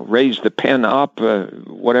 raise the pen up,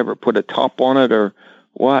 whatever, put a top on it or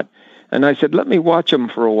what?" And I said, "Let me watch them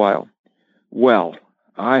for a while." Well,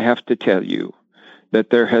 I have to tell you that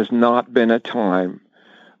there has not been a time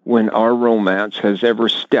when our Romance has ever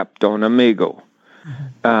stepped on Amigo.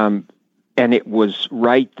 Mm-hmm. And it was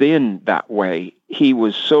right then that way. He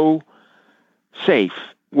was so safe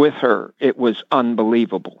with her. It was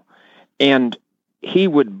unbelievable. And he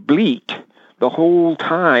would bleat the whole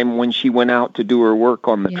time when she went out to do her work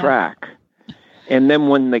on the track. And then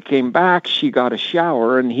when they came back, she got a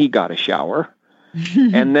shower and he got a shower.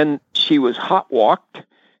 And then she was hot walked,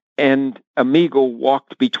 and Amigo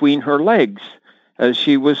walked between her legs as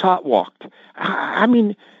she was hot walked. I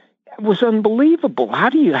mean, it was unbelievable. How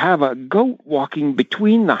do you have a goat walking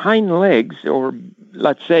between the hind legs, or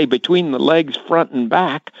let's say between the legs front and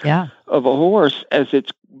back of a horse as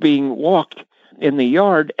it's being walked in the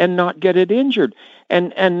yard, and not get it injured?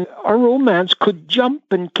 And our Romance could jump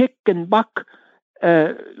and kick and buck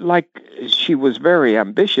like she was very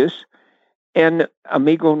ambitious. And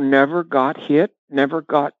Amigo never got hit, never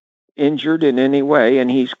got injured in any way,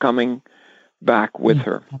 and he's coming back with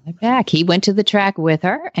her. Back. He went to the track with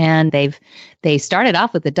her, and they started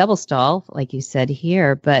off with a double stall, like you said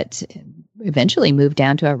here, but eventually moved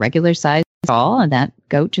down to a regular size stall, and that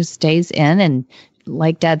goat just stays in. And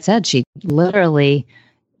like Dad said, she literally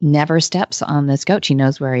never steps on this goat. She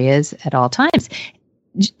knows where he is at all times.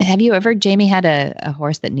 Have you ever, Jamie, had a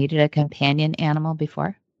horse that needed a companion animal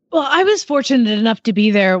before? Well, I was fortunate enough to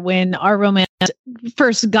be there when our Romance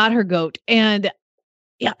first got her goat. And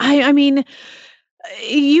I mean,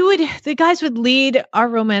 the guys would lead our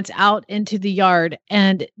Romance out into the yard,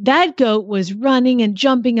 and that goat was running and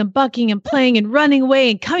jumping and bucking and playing and running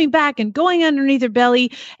away and coming back and going underneath her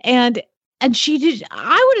belly. And she did,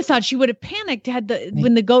 I would have thought she would have panicked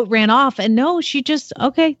when the goat ran off. And no, she just,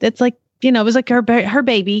 okay, that's like, it was like her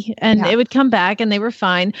baby, and Yeah. it would come back and they were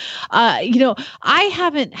fine. I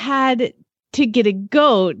haven't had to get a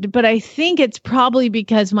goat, but I think it's probably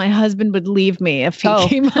because my husband would leave me if he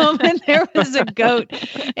came home and there was a goat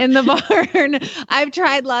in the barn. I've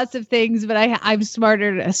tried lots of things, but I'm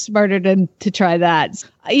smarter to try that.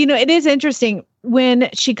 It is interesting. When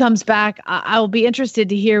she comes back, I'll be interested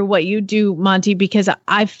to hear what you do, Monty, because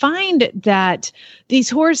I find that these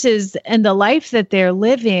horses and the life that they're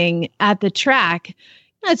living at the track,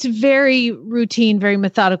 it's very routine, very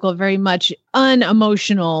methodical, very much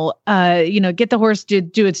unemotional. Get the horse to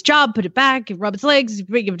do its job, put it back, rub its legs,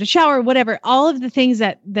 give it a shower, whatever. All of the things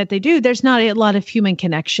that they do, there's not a lot of human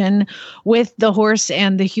connection with the horse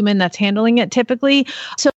and the human that's handling it typically.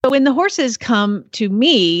 So when the horses come to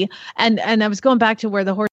me, and I was going back to where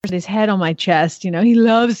the horse had his head on my chest, he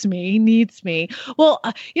loves me, he needs me. Well,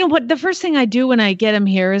 what the first thing I do when I get him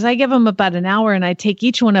here is I give him about an hour and I take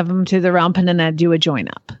each one of them to the round pen and I do a join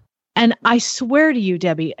up. And I swear to you,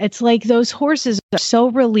 Debbie, it's like those horses are so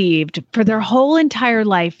relieved for their whole entire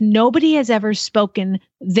life. Nobody has ever spoken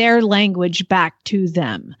their language back to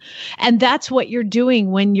them. And that's what you're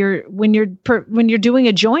doing when you're doing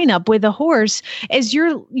a join up with a horse, is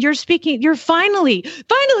you're speaking, you're finally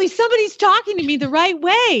somebody's talking to me the right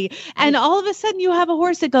way. And all of a sudden you have a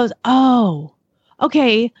horse that goes, oh,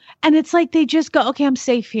 okay. And it's like they just go, okay, I'm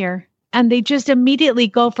safe here. And they just immediately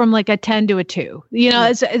go from like a 10 to a 2.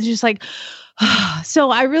 It's just like,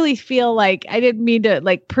 so I really feel like I didn't mean to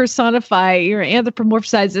like personify or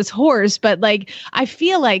anthropomorphize this horse, but like, I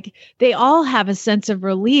feel like they all have a sense of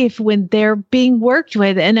relief when they're being worked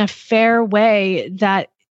with in a fair way that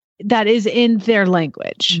is in their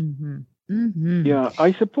language. Mm-hmm. Mm-hmm. Yeah,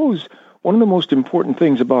 I suppose one of the most important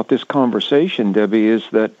things about this conversation, Debbie, is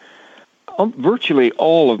that virtually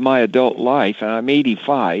all of my adult life, and I'm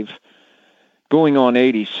 85, going on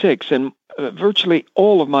 86, and virtually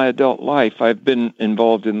all of my adult life, I've been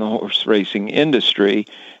involved in the horse racing industry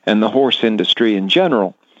and the horse industry in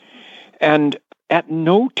general. And at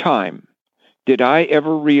no time did I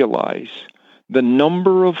ever realize the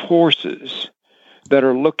number of horses that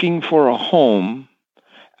are looking for a home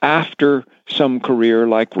after some career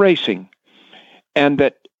like racing. And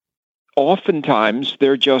that oftentimes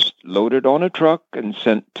they're just loaded on a truck and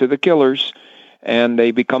sent to the killers, and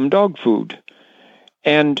they become dog food.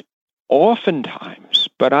 And oftentimes,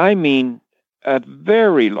 but I mean a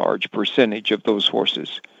very large percentage of those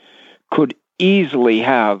horses, could easily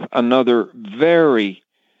have another very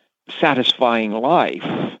satisfying life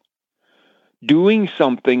doing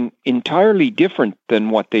something entirely different than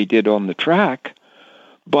what they did on the track,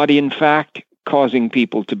 but in fact causing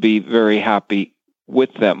people to be very happy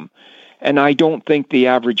with them. And I don't think the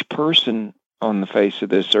average person on the face of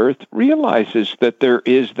this earth realizes that there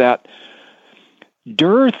is that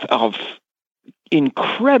dearth of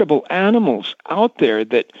incredible animals out there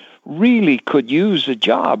that really could use a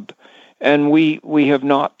job, and we have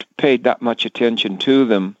not paid that much attention to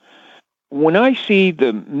them. When I see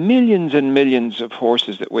the millions and millions of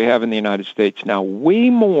horses that we have in the United States now,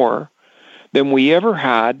 way more than we ever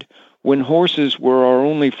had when horses were our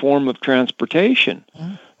only form of transportation.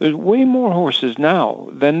 There's way more horses now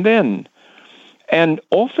than then. And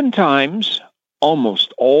oftentimes,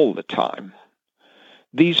 almost all the time,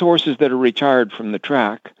 these horses that are retired from the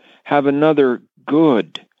track have another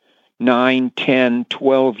good 9, 10,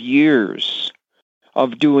 12 years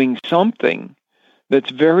of doing something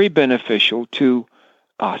that's very beneficial to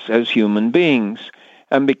us as human beings,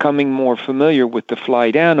 and becoming more familiar with the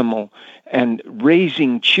flight animal and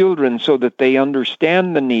raising children so that they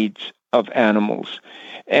understand the needs of animals,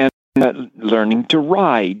 and learning to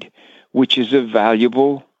ride, which is a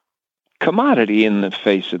valuable commodity in the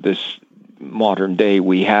face of this modern day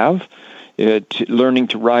we have. Learning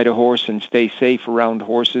to ride a horse and stay safe around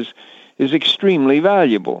horses is extremely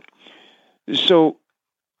valuable. So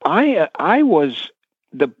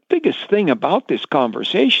the biggest thing about this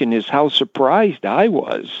conversation is how surprised I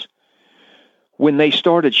was when they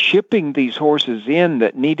started shipping these horses in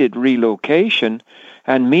that needed relocation,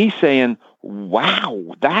 and me saying,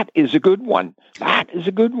 wow, that is a good one. That is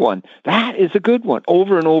a good one. That is a good one.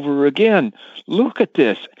 Over and over again. Look at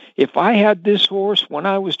this. If I had this horse when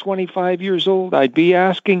I was 25 years old, I'd be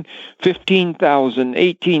asking $15,000,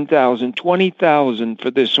 $18,000, $20,000 for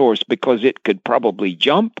this horse, because it could probably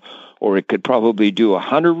jump, or it could probably do a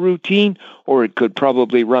hunter routine, or it could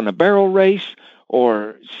probably run a barrel race,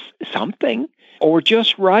 or something, or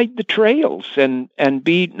just ride the trails and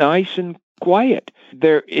be nice and quiet.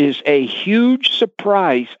 There is a huge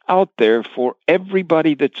surprise out there for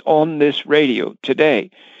everybody that's on this radio today,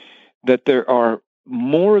 that there are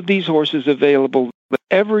more of these horses available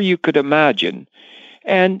whatever you could imagine.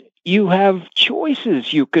 And you have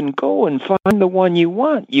choices. You can go and find the one you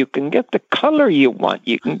want. You can get the color you want.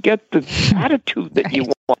 You can get the attitude that you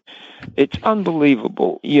want. It's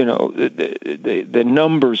unbelievable, the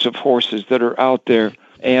numbers of horses that are out there.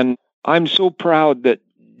 And I'm so proud that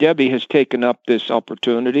Debbie has taken up this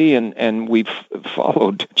opportunity, and we've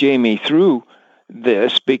followed Jamie through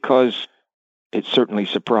this, because it certainly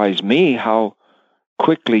surprised me how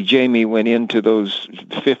quickly Jamie went into those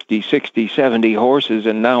 50, 60, 70 horses,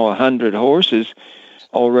 and now 100 horses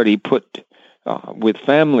already put with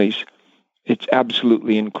families. It's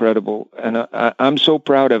absolutely incredible. And I'm so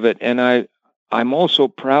proud of it. And I'm also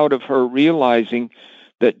proud of her realizing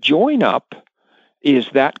that Join Up is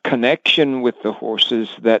that connection with the horses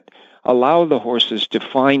that allow the horses to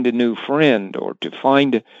find a new friend, or to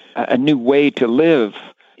find a new way to live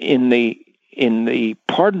in the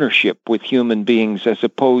partnership with human beings, as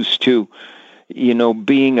opposed to,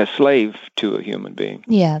 being a slave to a human being.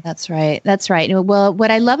 Yeah, that's right. That's right. Well, what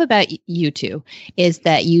I love about you two is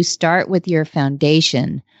that you start with your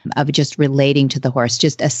foundation of just relating to the horse,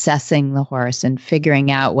 just assessing the horse and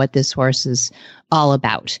figuring out what this horse is all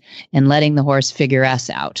about, and letting the horse figure us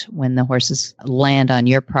out when the horses land on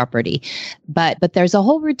your property. But there's a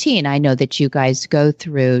whole routine I know that you guys go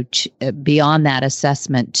through beyond that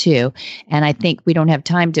assessment too. And I think we don't have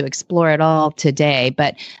time to explore it all today,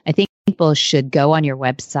 but I think people should go on your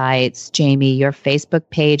websites. Jamie, your Facebook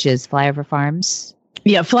page is Flyover Farms.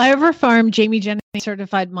 Yeah, Flyover Farm, Jamie Jennings,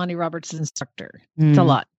 certified Monty Roberts instructor. It's a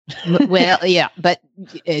lot. Well, yeah, but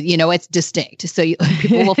it's distinct, so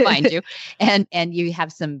people will find you, and you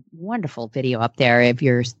have some wonderful video up there of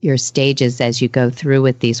your stages as you go through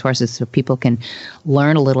with these horses, so people can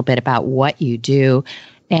learn a little bit about what you do,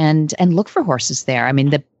 and look for horses there. I mean,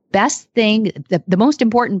 the best thing, the most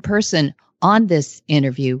important person on this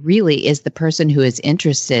interview really is the person who is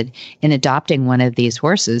interested in adopting one of these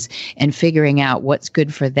horses and figuring out what's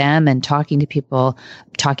good for them, and talking to people,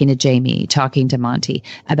 talking to Jamie, talking to Monty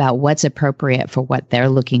about what's appropriate for what they're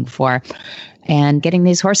looking for, and getting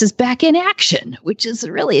these horses back in action, which is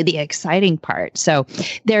really the exciting part. So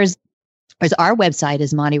there's our website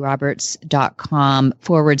is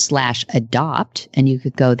montyroberts.com/adopt, and you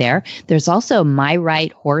could go there. There's also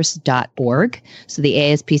myrightsthorse.org. So the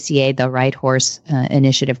ASPCA, the Right Horse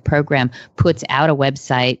Initiative program, puts out a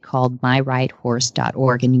website called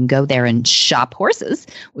myrightsthorse.org, and you can go there and shop horses,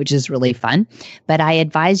 which is really fun. But I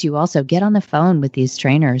advise you also get on the phone with these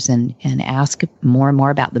trainers and ask more and more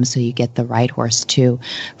about them, so you get the right horse too,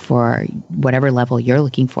 for whatever level you're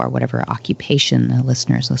looking for, whatever occupation the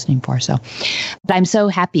listener is listening for. So but I'm so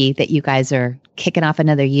happy that you guys are kicking off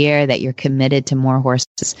another year, that you're committed to more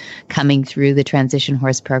horses coming through the Transition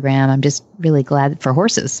Horse Program. I'm just really glad for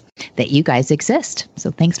horses that you guys exist.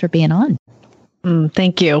 So thanks for being on.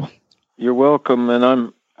 Thank you. You're welcome, and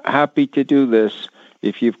I'm happy to do this.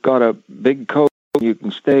 If you've got a big coat, you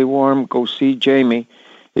can stay warm, go see Jamie.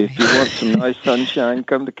 If you want some nice sunshine,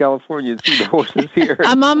 come to California and see the horses here.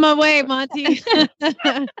 I'm on my way, Monty.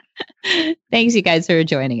 Thanks, you guys, for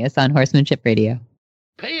joining us on Horsemanship Radio.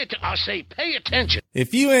 Pay attention.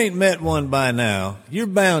 If you ain't met one by now, you're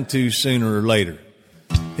bound to sooner or later.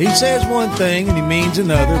 He says one thing and he means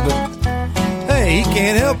another, but hey, he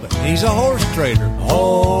can't help it. He's a horse trader.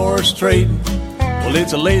 Horse trading. Well,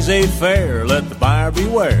 it's a laissez-faire. Let the buyer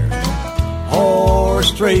beware.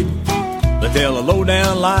 Horse trading. They tell a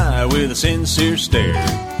low-down lie with a sincere stare.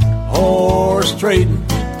 Horse trading.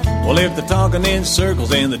 Well, if they're talking in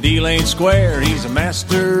circles and the deal ain't square, he's a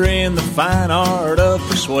master in the fine art of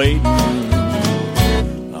persuading.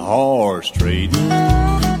 Horse trading.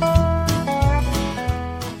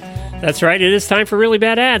 That's right. It is time for Really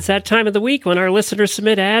Bad Ads, that time of the week when our listeners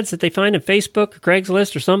submit ads that they find on Facebook or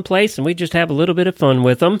Craigslist or someplace, and we just have a little bit of fun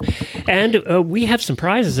with them. And we have some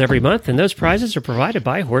prizes every month, and those prizes are provided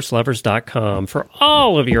by HorseLovers.com. For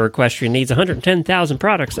all of your equestrian needs, 110,000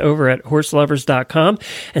 products over at HorseLovers.com,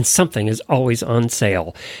 and something is always on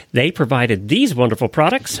sale. They provided these wonderful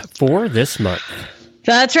products for this month.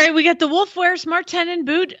 That's right. We got the Wolfwear Smart Tendon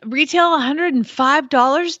Boot, retail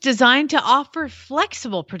 $105, designed to offer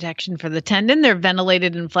flexible protection for the tendon. They're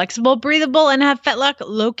ventilated and flexible, breathable, and have Fetlock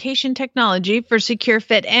location technology for secure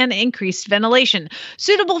fit and increased ventilation.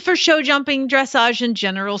 Suitable for show jumping, dressage, and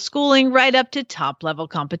general schooling, right up to top-level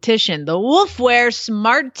competition. The Wolfwear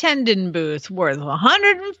Smart Tendon Boot, worth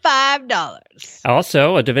 $105.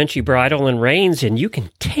 Also, a Da Vinci bridle and reins, and you can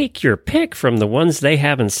take your pick from the ones they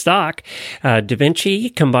have in stock. Da Vinci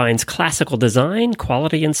DaVinci combines classical design,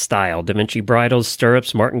 quality, and style. DaVinci bridles,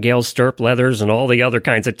 stirrups, martingales, stirrup leathers, and all the other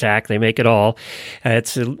kinds of tack. They make it all.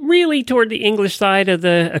 It's really toward the English side of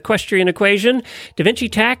the equestrian equation.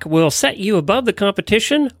 DaVinci tack will set you above the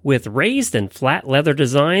competition with raised and flat leather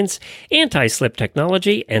designs, anti-slip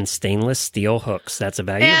technology, and stainless steel hooks. That's a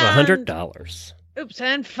value of $100. Oops,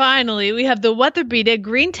 and finally, we have the Weatherbeater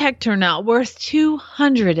Green Tech turnout worth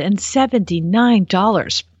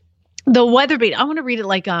 $279. The Weatherbeater. I want to read it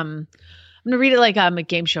like I'm a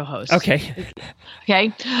game show host. Okay.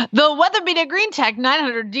 Okay. The Weatherbeater Green Tech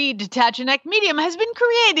 900D Detach and Neck Medium has been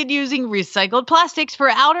created using recycled plastics for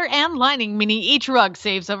outer and lining, meaning each rug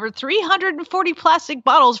saves over 340 plastic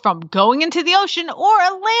bottles from going into the ocean or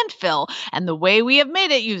a landfill. And the way we have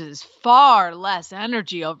made it uses far less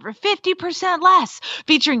energy, over 50% less,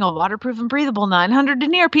 featuring a waterproof and breathable 900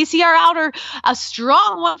 denier PCR outer, a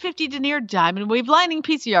strong 150 denier diamond weave lining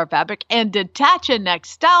PCR fabric, and detach and neck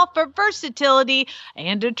style for versatility,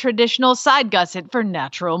 and a traditional side gusset for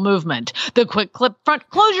natural movement. The quick clip front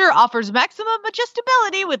closure offers maximum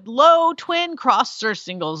adjustability with low twin cross or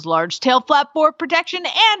singles, large tail flapboard protection,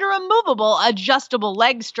 and removable adjustable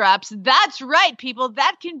leg straps. That's right, people.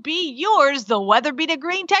 That can be yours. The Weatherbeater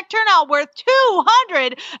Green Tech turnout worth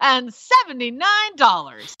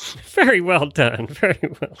 $279. Very well done. Very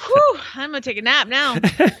well. Whew, I'm going to take a nap now.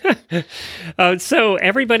 So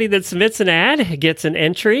everybody that submits an ad gets an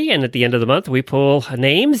entry, and at the end of the month, we pull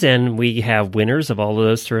names, and we have winners of all of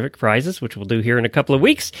those terrific prizes, which we'll do here in a couple of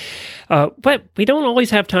weeks. But we don't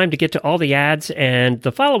always have time to get to all the ads, and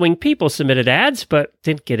the following people submitted ads, but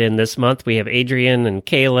didn't get in this month. We have Adrian and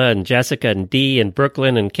Kayla and Jessica and Dee and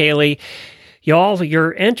Brooklyn and Kaylee. Y'all,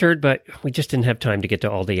 you're entered, but we just didn't have time to get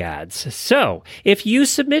to all the ads. So if you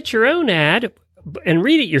submit your own ad and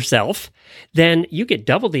read it yourself, then you get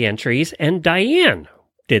double the entries, and Diane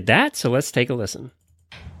did that, so let's take a listen.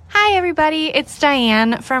 Hi, everybody. It's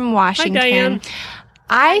Diane from Washington. Hi, Diane.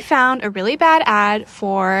 I found a really bad ad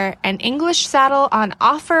for an English saddle on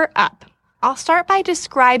OfferUp. I'll start by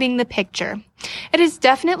describing the picture. It is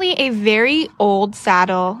definitely a very old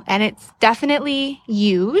saddle, and it's definitely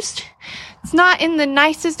used. It's not in the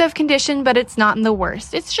nicest of condition, but it's not in the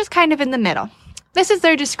worst. It's just kind of in the middle. This is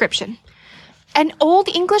their description. An old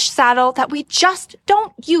English saddle that we just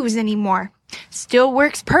don't use anymore. Still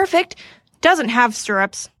works perfect. Doesn't have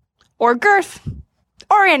stirrups or girth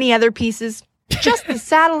or any other pieces. Just the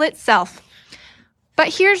saddle itself.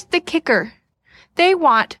 But here's the kicker. They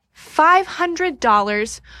want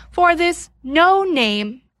 $500 for this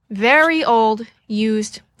no-name, very old,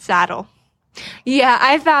 used saddle. Yeah,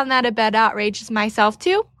 I found that a bit outrageous myself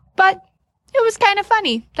too, but it was kind of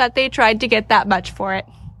funny that they tried to get that much for it.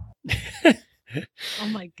 Oh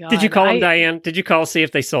my God. Did you call them, Diane? Did you call see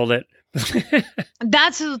if they sold it?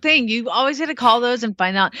 That's the thing. You always got to call those and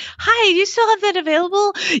find out, hi, do you still have that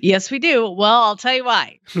available? Yes, we do. Well, I'll tell you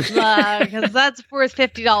why. Because that's worth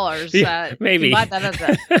 $50. Yeah, maybe. You buy that at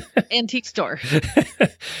the antique store.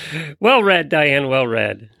 Well read, Diane. Well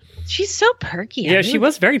read. She's so perky. Yeah, she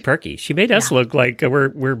was very perky. She made us look like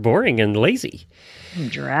we're boring and lazy.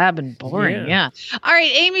 Drab and boring, yeah. All right,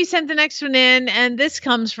 Amy sent the next one in, and this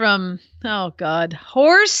comes from, oh God,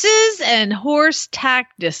 Horses and Horse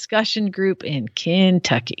Tack Discussion Group in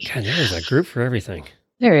Kentucky. God, there is a group for everything.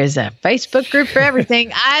 There is a Facebook group for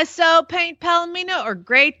everything. ISO, paint, palomino, or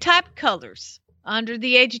gray type colors. Under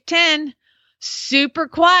the age of 10, super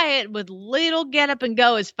quiet with little get up and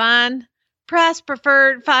go is fine. Price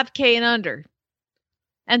preferred 5K and under.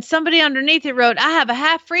 And somebody underneath it wrote, I have a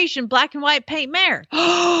half Frisian black and white paint mare.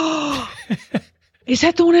 Is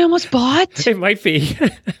that the one I almost bought? It might be.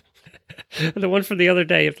 The one from the other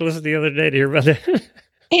day. You have to listen to the other day to hear about it.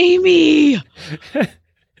 Amy! Oh my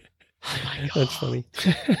God. That's funny.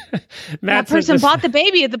 That person bought the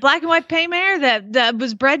baby of the black and white paint mare that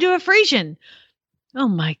was bred to a Frisian. Oh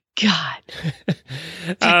my God.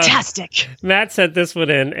 Fantastic. Matt sent this one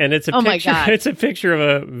in, and it's a picture. My God. It's a picture of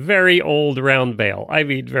a very old round bale. I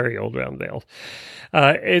mean, very old round bale.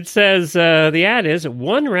 It says the ad is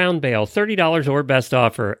one round bale, $30 or best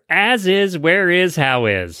offer. As is, where is, how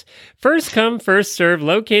is. First come, first serve.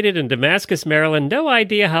 Located in Damascus, Maryland. No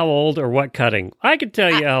idea how old or what cutting. I could tell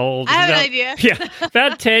you how old. I have an idea. Yeah,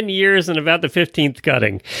 about 10 years and about the 15th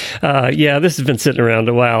cutting. Yeah, this has been sitting around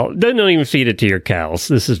a while. Don't even feed it to your cows.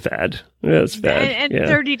 This is bad. That's bad. And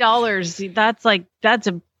 $30. That's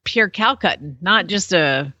a pure cow cutting, not just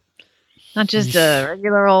a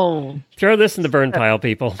regular old. Throw this in the burn pile,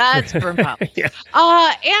 people. That's burn pile. Yeah.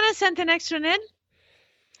 Anna sent the next one in.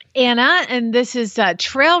 Anna, and this is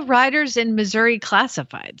Trail Riders in Missouri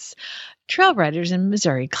Classifieds. Trail riders in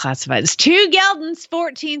Missouri classified as 2 geldings,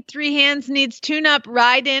 14 3 hands, needs tune-up,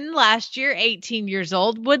 ride-in last year, 18 years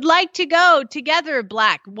old, would like to go together,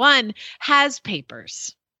 black. 1 has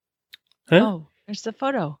papers. Huh? Oh, there's the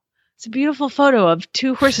photo. It's a beautiful photo of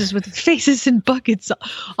 2 horses with faces in buckets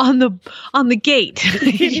on the gate.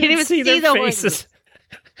 You can't even see their the faces.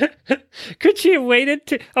 Could she have waited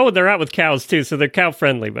to? Oh, they're out with cows too, so they're cow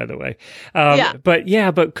friendly, by the way.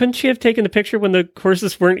 Yeah. But couldn't she have taken the picture when the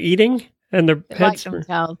horses weren't eating and their heads Like were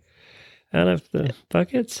cows. out of the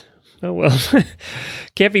buckets? Oh, well,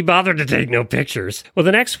 can't be bothered to take no pictures. Well,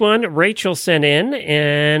 the next one, Rachel sent in,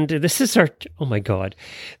 and this is our, oh my God.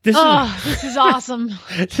 This is awesome.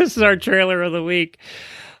 This is our trailer of the week.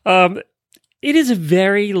 It is a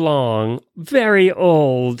very long, very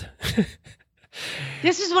old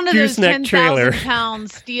This is one of those gooseneck trailer. 10,000-pound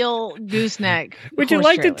steel gooseneck. Would you horse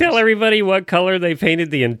like trailers. to tell everybody what color they painted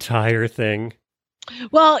the entire thing?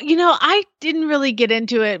 Well, I didn't really get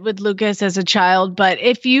into it with Lucas as a child, but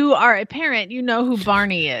if you are a parent, you know who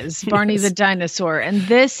Barney is. Barney the dinosaur. And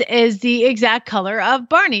this is the exact color of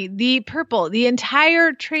Barney, the purple. The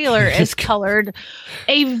entire trailer is colored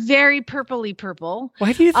a very purpley purple.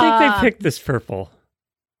 Why do you think they picked this purple?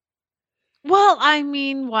 Well, I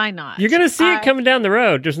mean, why not? You're going to see it coming down the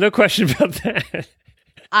road. There's no question about that.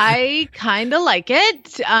 I kind of like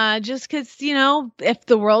it, just because, if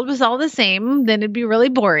the world was all the same, then it'd be really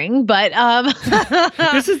boring. But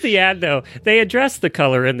this is the ad, though. They address the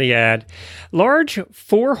color in the ad. Large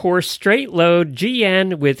 4-horse straight load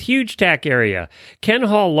GN with huge tack area. Can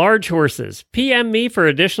haul large horses. PM me for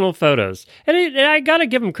additional photos. And I got to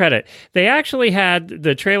give them credit. They actually had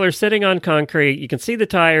the trailer sitting on concrete. You can see the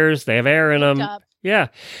tires. They have air in them. Yeah.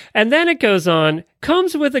 And then it goes on,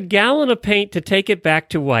 comes with a gallon of paint to take it back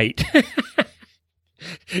to white.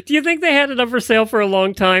 Do you think they had it up for sale for a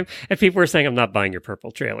long time? And people were saying, I'm not buying your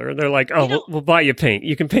purple trailer. And they're like, oh, we'll buy you paint.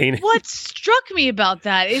 You can paint it. What struck me about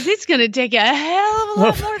that is it's going to take a hell of a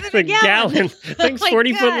lot more than a gallon. Thing's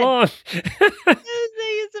 40 foot long.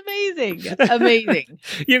 It's amazing. Amazing.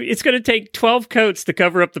 It's going to take 12 coats to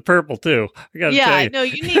cover up the purple, too. I got to tell you. No,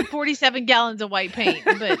 you need 47 gallons of white paint,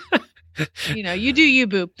 but... you do you,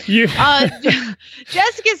 boo. Jessica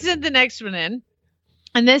sent the next one in,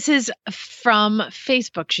 and this is from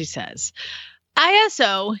Facebook. She says,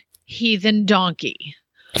 ISO heathen donkey.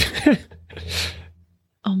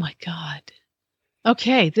 Oh my God.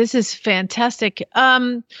 Okay, this is fantastic.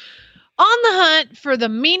 On the hunt for the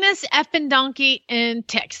meanest effing donkey in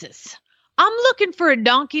Texas. I'm looking for a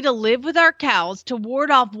donkey to live with our cows to ward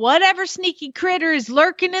off whatever sneaky critter is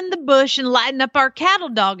lurking in the bush and lighting up our cattle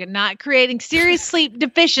dog at night, creating serious sleep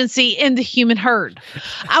deficiency in the human herd.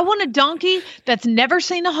 I want a donkey that's never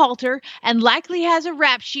seen a halter and likely has a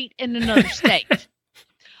rap sheet in another state.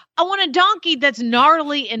 I want a donkey that's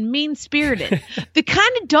gnarly and mean-spirited. The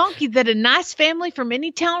kind of donkey that a nice family from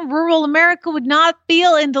any town in rural America would not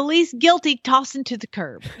feel in the least guilty tossing to the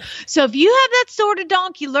curb. So if you have that sort of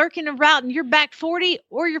donkey lurking around in your back 40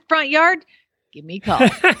 or your front yard, give me a call.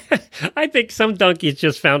 I think some donkeys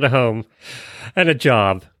just found a home and a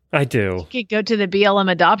job. I do. You could go to the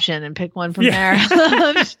BLM adoption and pick one from there.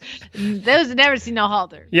 Those have never seen no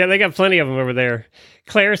halter. Yeah, they got plenty of them over there.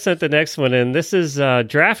 Claire sent the next one in. This is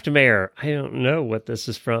Draft Mare. I don't know what this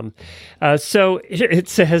is from. So it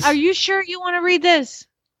says... Are you sure you want to read this?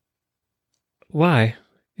 Why?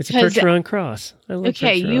 It's a Percheron cross.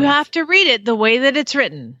 Okay, you have to read it the way that it's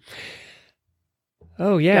written.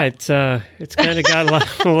 Oh, yeah. It's kind of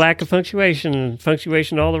got a lack of punctuation.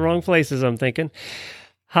 Punctuation all the wrong places, I'm thinking.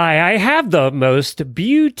 Hi, I have the most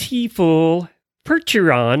beautiful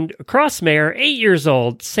Percheron crossmare, 8 years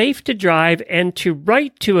old, safe to drive and to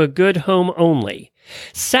write to a good home only.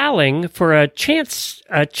 Selling for a chance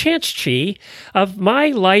of my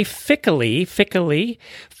life fickly,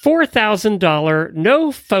 $4,000,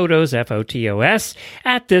 no photos, Photos,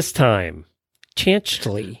 at this time.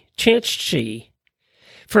 Chancely.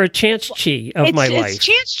 For a chance-chi of my life. It's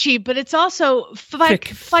chance-chi, but it's also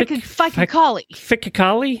fikakali.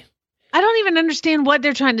 Fikakali? I don't even understand what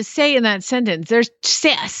they're trying to say in that sentence. They're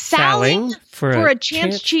selling for a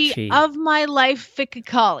chance-chi of my life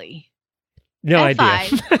fikakali. No idea.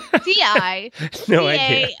 F-I-C-I-C-A-L-Y.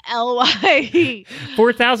 No idea.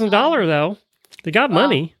 $4,000 though. They got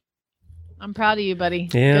money. I'm proud of you, buddy.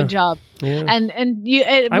 Yeah. Good job. Yeah. And you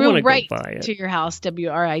will write to your house,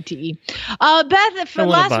 WRITE. Beth, for the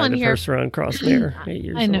last one here. First round crossmare. 8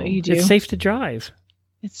 years I know old. you do. It's safe to drive.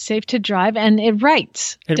 It's safe to drive, and it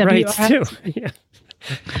writes. It writes too. Yeah.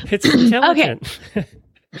 It's intelligent.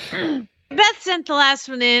 Okay. Beth sent the last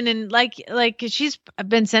one in, and like she's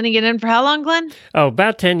been sending it in for how long, Glenn? Oh,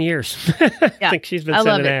 about 10 years. I think she's been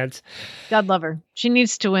sending ads. God love her. She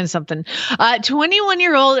needs to win something.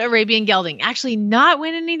 21-year-old Arabian gelding. Actually, not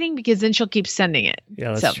win anything because then she'll keep sending it. Yeah,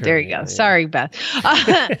 that's so true. there you go. Yeah. Sorry, Beth.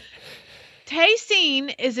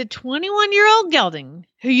 Taysine is a 21-year-old gelding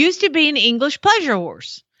who used to be an English pleasure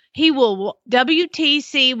horse. He will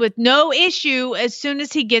WTC with no issue as soon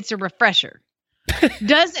as he gets a refresher.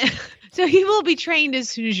 So he will be trained as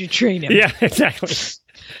soon as you train him. Yeah, exactly.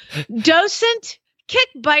 Docent, kick,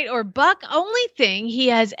 bite, or buck. Only thing he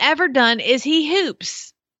has ever done is he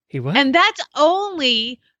hoops. He what? And that's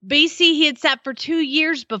only BC. He had sat for 2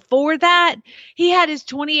 years before that. He had his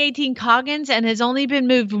 2018 Coggins and has only been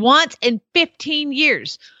moved once in 15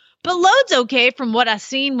 years. But load's okay from what I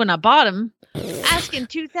seen when I bought him. Asking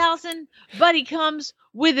 $2,000, but he comes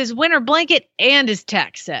with his winter blanket and his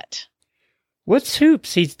tack set. What's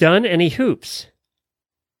hoops? He's done and he hoops.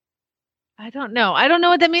 I don't know. I don't know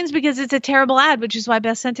what that means because it's a terrible ad, which is why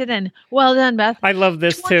Beth sent it in. Well done, Beth. I love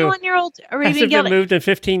this too. 21-year-old Arabian Hasn't been gelding. moved in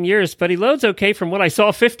 15 years, but he loads okay from what I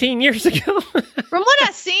saw 15 years ago. From what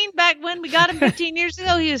I seen back when we got him 15 years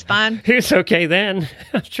ago, he was fine. He was okay then.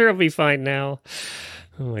 I'm sure he'll be fine now.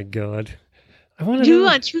 Oh my God. I want to You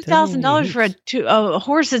want $2,000 for a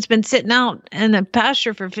horse that's been sitting out in a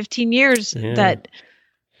pasture for 15 years. Yeah.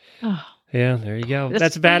 Yeah, there you go.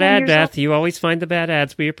 That's a bad ad, Beth. You always find the bad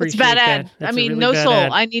ads. We appreciate It's bad that. ad. That's I a mean, really no bad soul.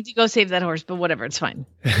 ad. I need to go save that horse, but whatever. It's fine.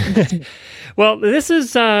 Well, this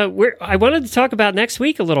is I wanted to talk about next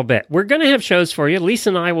week a little bit. We're going to have shows for you. Lisa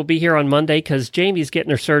and I will be here on Monday because Jamie's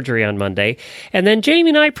getting her surgery on Monday. And then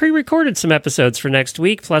Jamie and I pre-recorded some episodes for next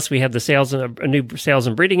week. Plus, we have the a new sales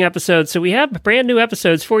and breeding episode. So we have brand new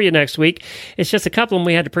episodes for you next week. It's just a couple of them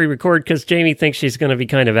we had to pre-record because Jamie thinks she's going to be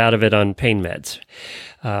kind of out of it on pain meds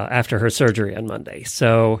after her surgery on Monday.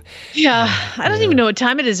 So Yeah, I don't even know what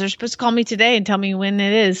time it is. They're supposed to call me today and tell me when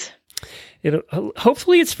it is.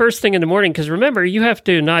 Hopefully it's first thing in the morning because remember, you have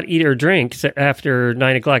to not eat or drink after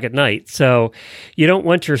 9 o'clock at night. So you don't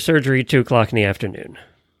want your surgery 2 o'clock in the afternoon.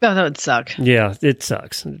 Oh, that would suck. Yeah, it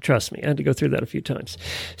sucks. Trust me. I had to go through that a few times.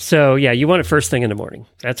 So yeah, you want it first thing in the morning.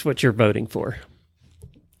 That's what you're voting for.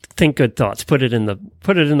 Think good thoughts. Put it in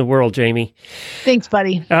the world, Jamie. Thanks,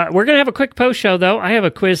 buddy. We're going to have a quick post show, though. I have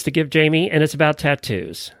a quiz to give Jamie, and it's about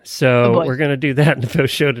tattoos. So we're going to do that in the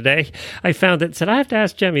post show today. I found it. Said I have to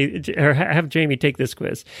ask Jamie or have Jamie take this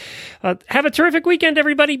quiz. Have a terrific weekend,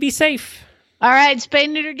 everybody. Be safe. All right, spay,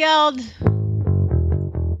 neuter, geld.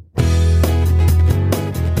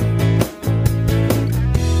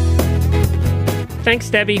 Thanks,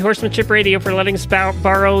 Debbie, Horsemanship Radio, for letting us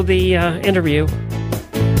borrow the interview.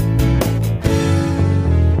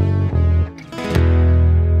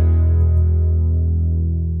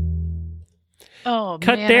 Oh,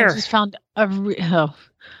 Cut man, there. I just found a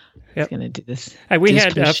Yep. going to do this. We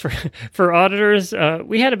had, for auditors,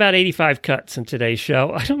 we had about 85 cuts in today's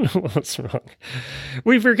show. I don't know what's wrong.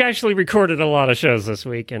 We've actually recorded a lot of shows this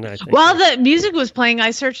week. And I think while the music was playing,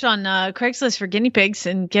 I searched on Craigslist for guinea pigs,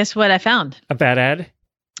 and guess what I found? A bad ad?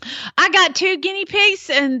 I got 2 guinea pigs,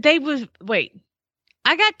 and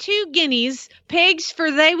I got 2 guineas pigs for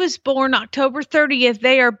they was born October 30th.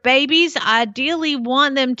 They are babies. I ideally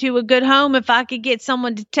want them to a good home. If I could get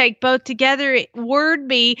someone to take both together, it would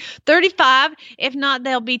be 35. If not,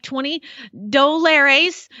 they'll be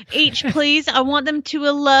 $20 each, please. I want them to a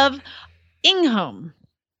loving home.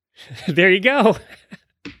 There you go.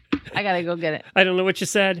 I got to go get it. I don't know what you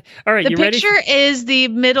said. All right, The you ready? picture is the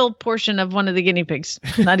middle portion of one of the guinea pigs,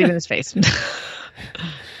 not even his face.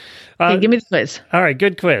 Okay, give me the quiz. All right,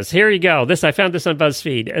 good quiz. Here you go. I found this on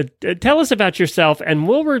BuzzFeed. Tell us about yourself, and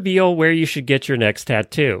we'll reveal where you should get your next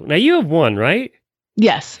tattoo. Now, you have one, right?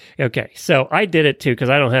 Yes. Okay, so I did it too because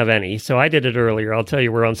I don't have any. So I did it earlier. I'll tell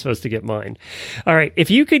you where I'm supposed to get mine. All right, if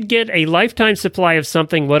you could get a lifetime supply of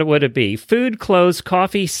something, what would it be? Food, clothes,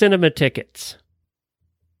 coffee, cinema tickets.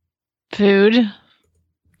 Food.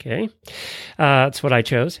 Okay, that's what I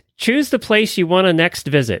chose. Choose the place you want to next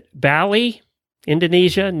visit. Bali,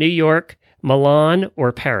 Indonesia, New York, Milan,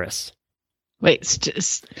 or Paris? Wait,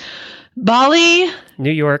 Bali, New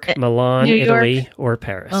York, Milan, New York, Italy, or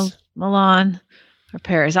Paris? Oh, Milan or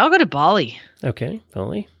Paris. I'll go to Bali. Okay,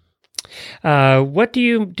 Bali. What do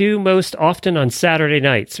you do most often on Saturday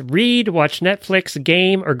nights? Read, watch Netflix,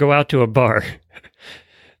 game, or go out to a bar?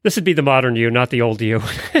 This would be the modern you, not the old you.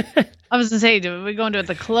 I was going to say, do we going to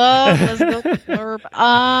the club? Let's go to the club.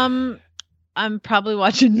 I'm probably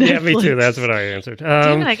watching Netflix. Yeah, me too. That's what I answered.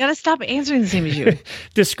 Damn it, I got to stop answering the same as you.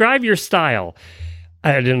 Describe your style.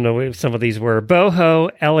 I didn't know if some of these were boho,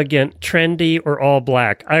 elegant, trendy, or all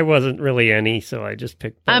black. I wasn't really any, so I just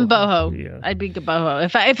picked boho. I'm boho. Yeah. I'd be boho.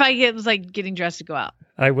 If I was like getting dressed to go out.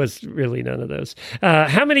 I was really none of those.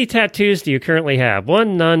 How many tattoos do you currently have?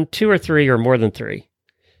 1, none, 2 or 3, or more than 3?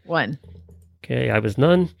 1. Okay, I was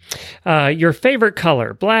none. Your favorite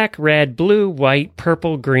color: black, red, blue, white,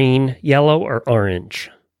 purple, green, yellow, or orange?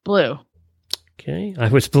 Blue. Okay, I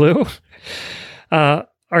was blue.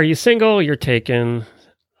 Are you single? You're taken.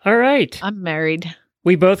 All right. I'm married.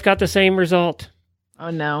 We both got the same result. Oh,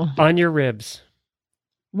 no. On your ribs.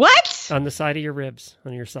 What? On the side of your ribs.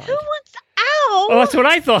 On your side. Who wants... Ow! Oh, that's what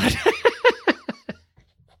I thought.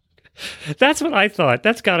 That's what I thought.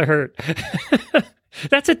 That's got to hurt.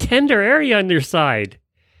 That's a tender area on your side.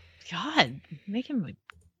 God, making my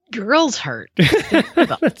girls hurt.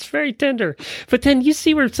 That's very tender. But then you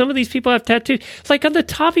see where some of these people have tattoos. It's like on the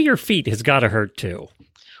top of your feet has got to hurt too.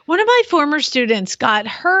 One of my former students got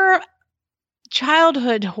her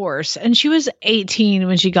childhood horse, and she was 18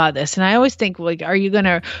 when she got this. And I always think, like, are you going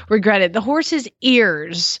to regret it? The horse's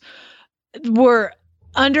ears were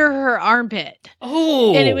under her armpit.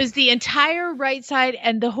 Oh. And it was the entire right side,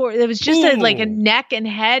 and the horse, it was just like a neck and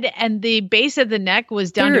head, and the base of the neck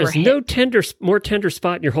was down to her hip. There is no more tender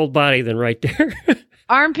spot in your whole body than right there.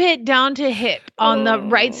 Armpit down to hip on the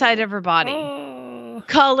right side of her body.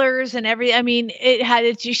 Colors and everything. I mean, it had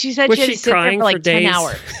it. She said Was she had she to sit there crying for like for 10 days?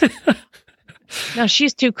 hours. No,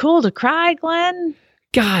 she's too cool to cry, Glenn.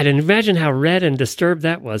 God, and imagine how red and disturbed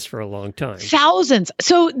that was for a long time. Thousands.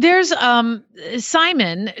 So there's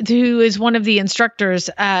Simon, who is one of the instructors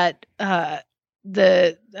at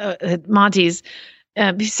Monty's.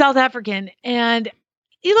 He's South African, and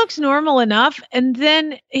he looks normal enough. And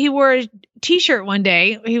then he wore a t-shirt one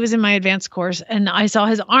day. He was in my advanced course, and I saw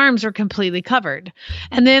his arms were completely covered.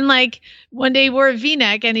 And then like one day he wore a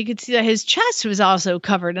V-neck, and you could see that his chest was also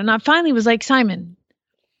covered. And I finally was like, Simon,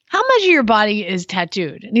 how much of your body is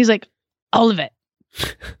tattooed? And he's like, all of it.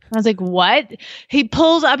 I was like, what? He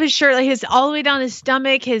pulls up his shirt, like his all the way down his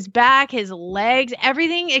stomach, his back, his legs,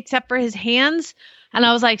 everything except for his hands. And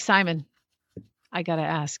I was like, Simon, I gotta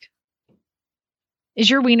ask, is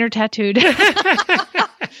your wiener tattooed?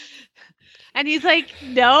 And he's like,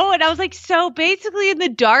 no. And I was like, so basically in the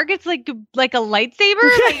dark, it's like a lightsaber.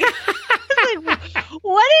 Like,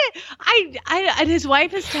 what? And his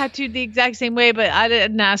wife is tattooed the exact same way, but I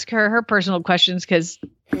didn't ask her personal questions because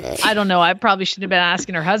I don't know. I probably shouldn't have been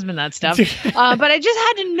asking her husband that stuff. But I just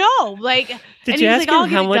had to know. Like, Did you ask him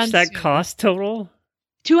how much that cost total?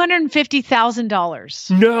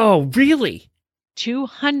 $250,000. No, really?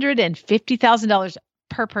 $250,000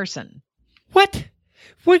 per person. What?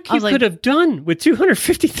 What you could have done with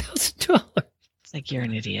 $250,000? It's like, you're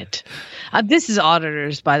an idiot. This is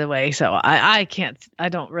auditors, by the way, so I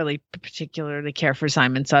don't really particularly care for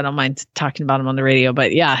Simon, so I don't mind talking about him on the radio.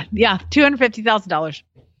 But yeah, $250,000.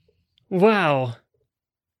 Wow.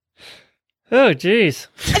 Oh, geez.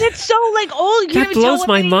 And it's so like old. You that blows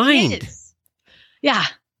my mind. Yeah.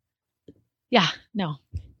 No.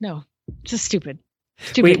 It's just stupid.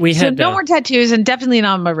 We had no more tattoos, and definitely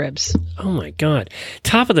not on my ribs. Oh my God.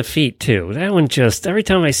 Top of the feet too. That one just, every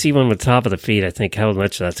time I see one with top of the feet, I think how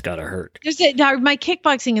much that's got to hurt. My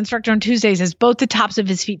kickboxing instructor on Tuesdays has both the tops of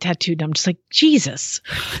his feet tattooed. I'm just like, Jesus,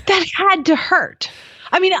 that had to hurt.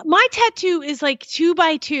 I mean, my tattoo is like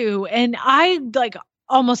 2x2, and I like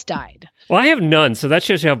almost died. Well, I have none, so that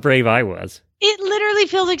shows you how brave I was. It literally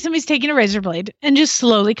feels like somebody's taking a razor blade and just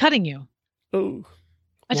slowly cutting you. Oh.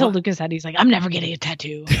 I told Lucas that. He's like, I'm never getting a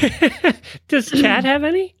tattoo. Does Chad have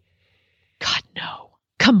any? God, no.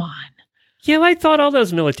 Come on. Yeah, I thought all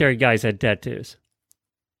those military guys had tattoos.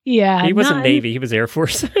 Yeah. He wasn't Navy. He was Air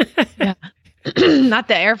Force. Yeah. Not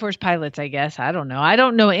the Air Force pilots, I guess. I don't know. I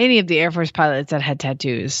don't know any of the Air Force pilots that had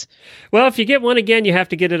tattoos. Well, if you get one again, you have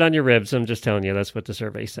to get it on your ribs. I'm just telling you. That's what the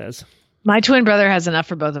survey says. My twin brother has enough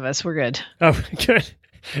for both of us. We're good. Oh, good.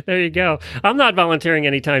 There you go. I'm not volunteering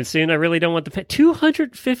anytime soon. I really don't want to pay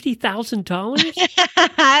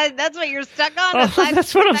 $250,000. That's what you're stuck on. Oh,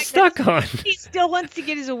 that's what I'm stuck on. He still wants to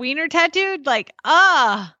get his wiener tattooed. Like,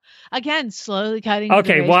 again, slowly cutting.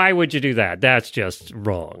 Okay, why would you do that? That's just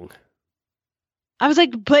wrong. I was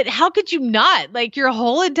like, but how could you not? Like, your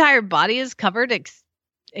whole entire body is covered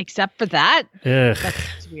except for that. Ugh.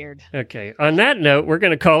 That's weird. Okay. On that note, we're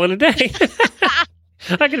going to call it a day.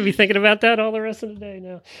 I'm going to be thinking about that all the rest of the day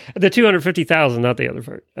now. The $250,000, not the other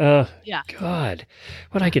part. Yeah. God,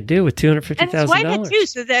 what I could do with $250,000. And it's white too,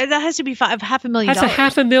 so that has to be $500,000. That's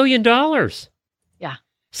 $500,000. Yeah.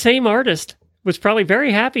 Same artist was probably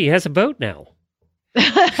very happy. He has a boat now.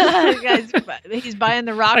 Guys, he's buying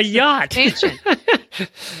the rocks. A yacht. Mansion.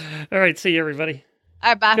 All right. See you, everybody.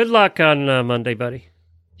 All right, bye. Good luck on Monday, buddy.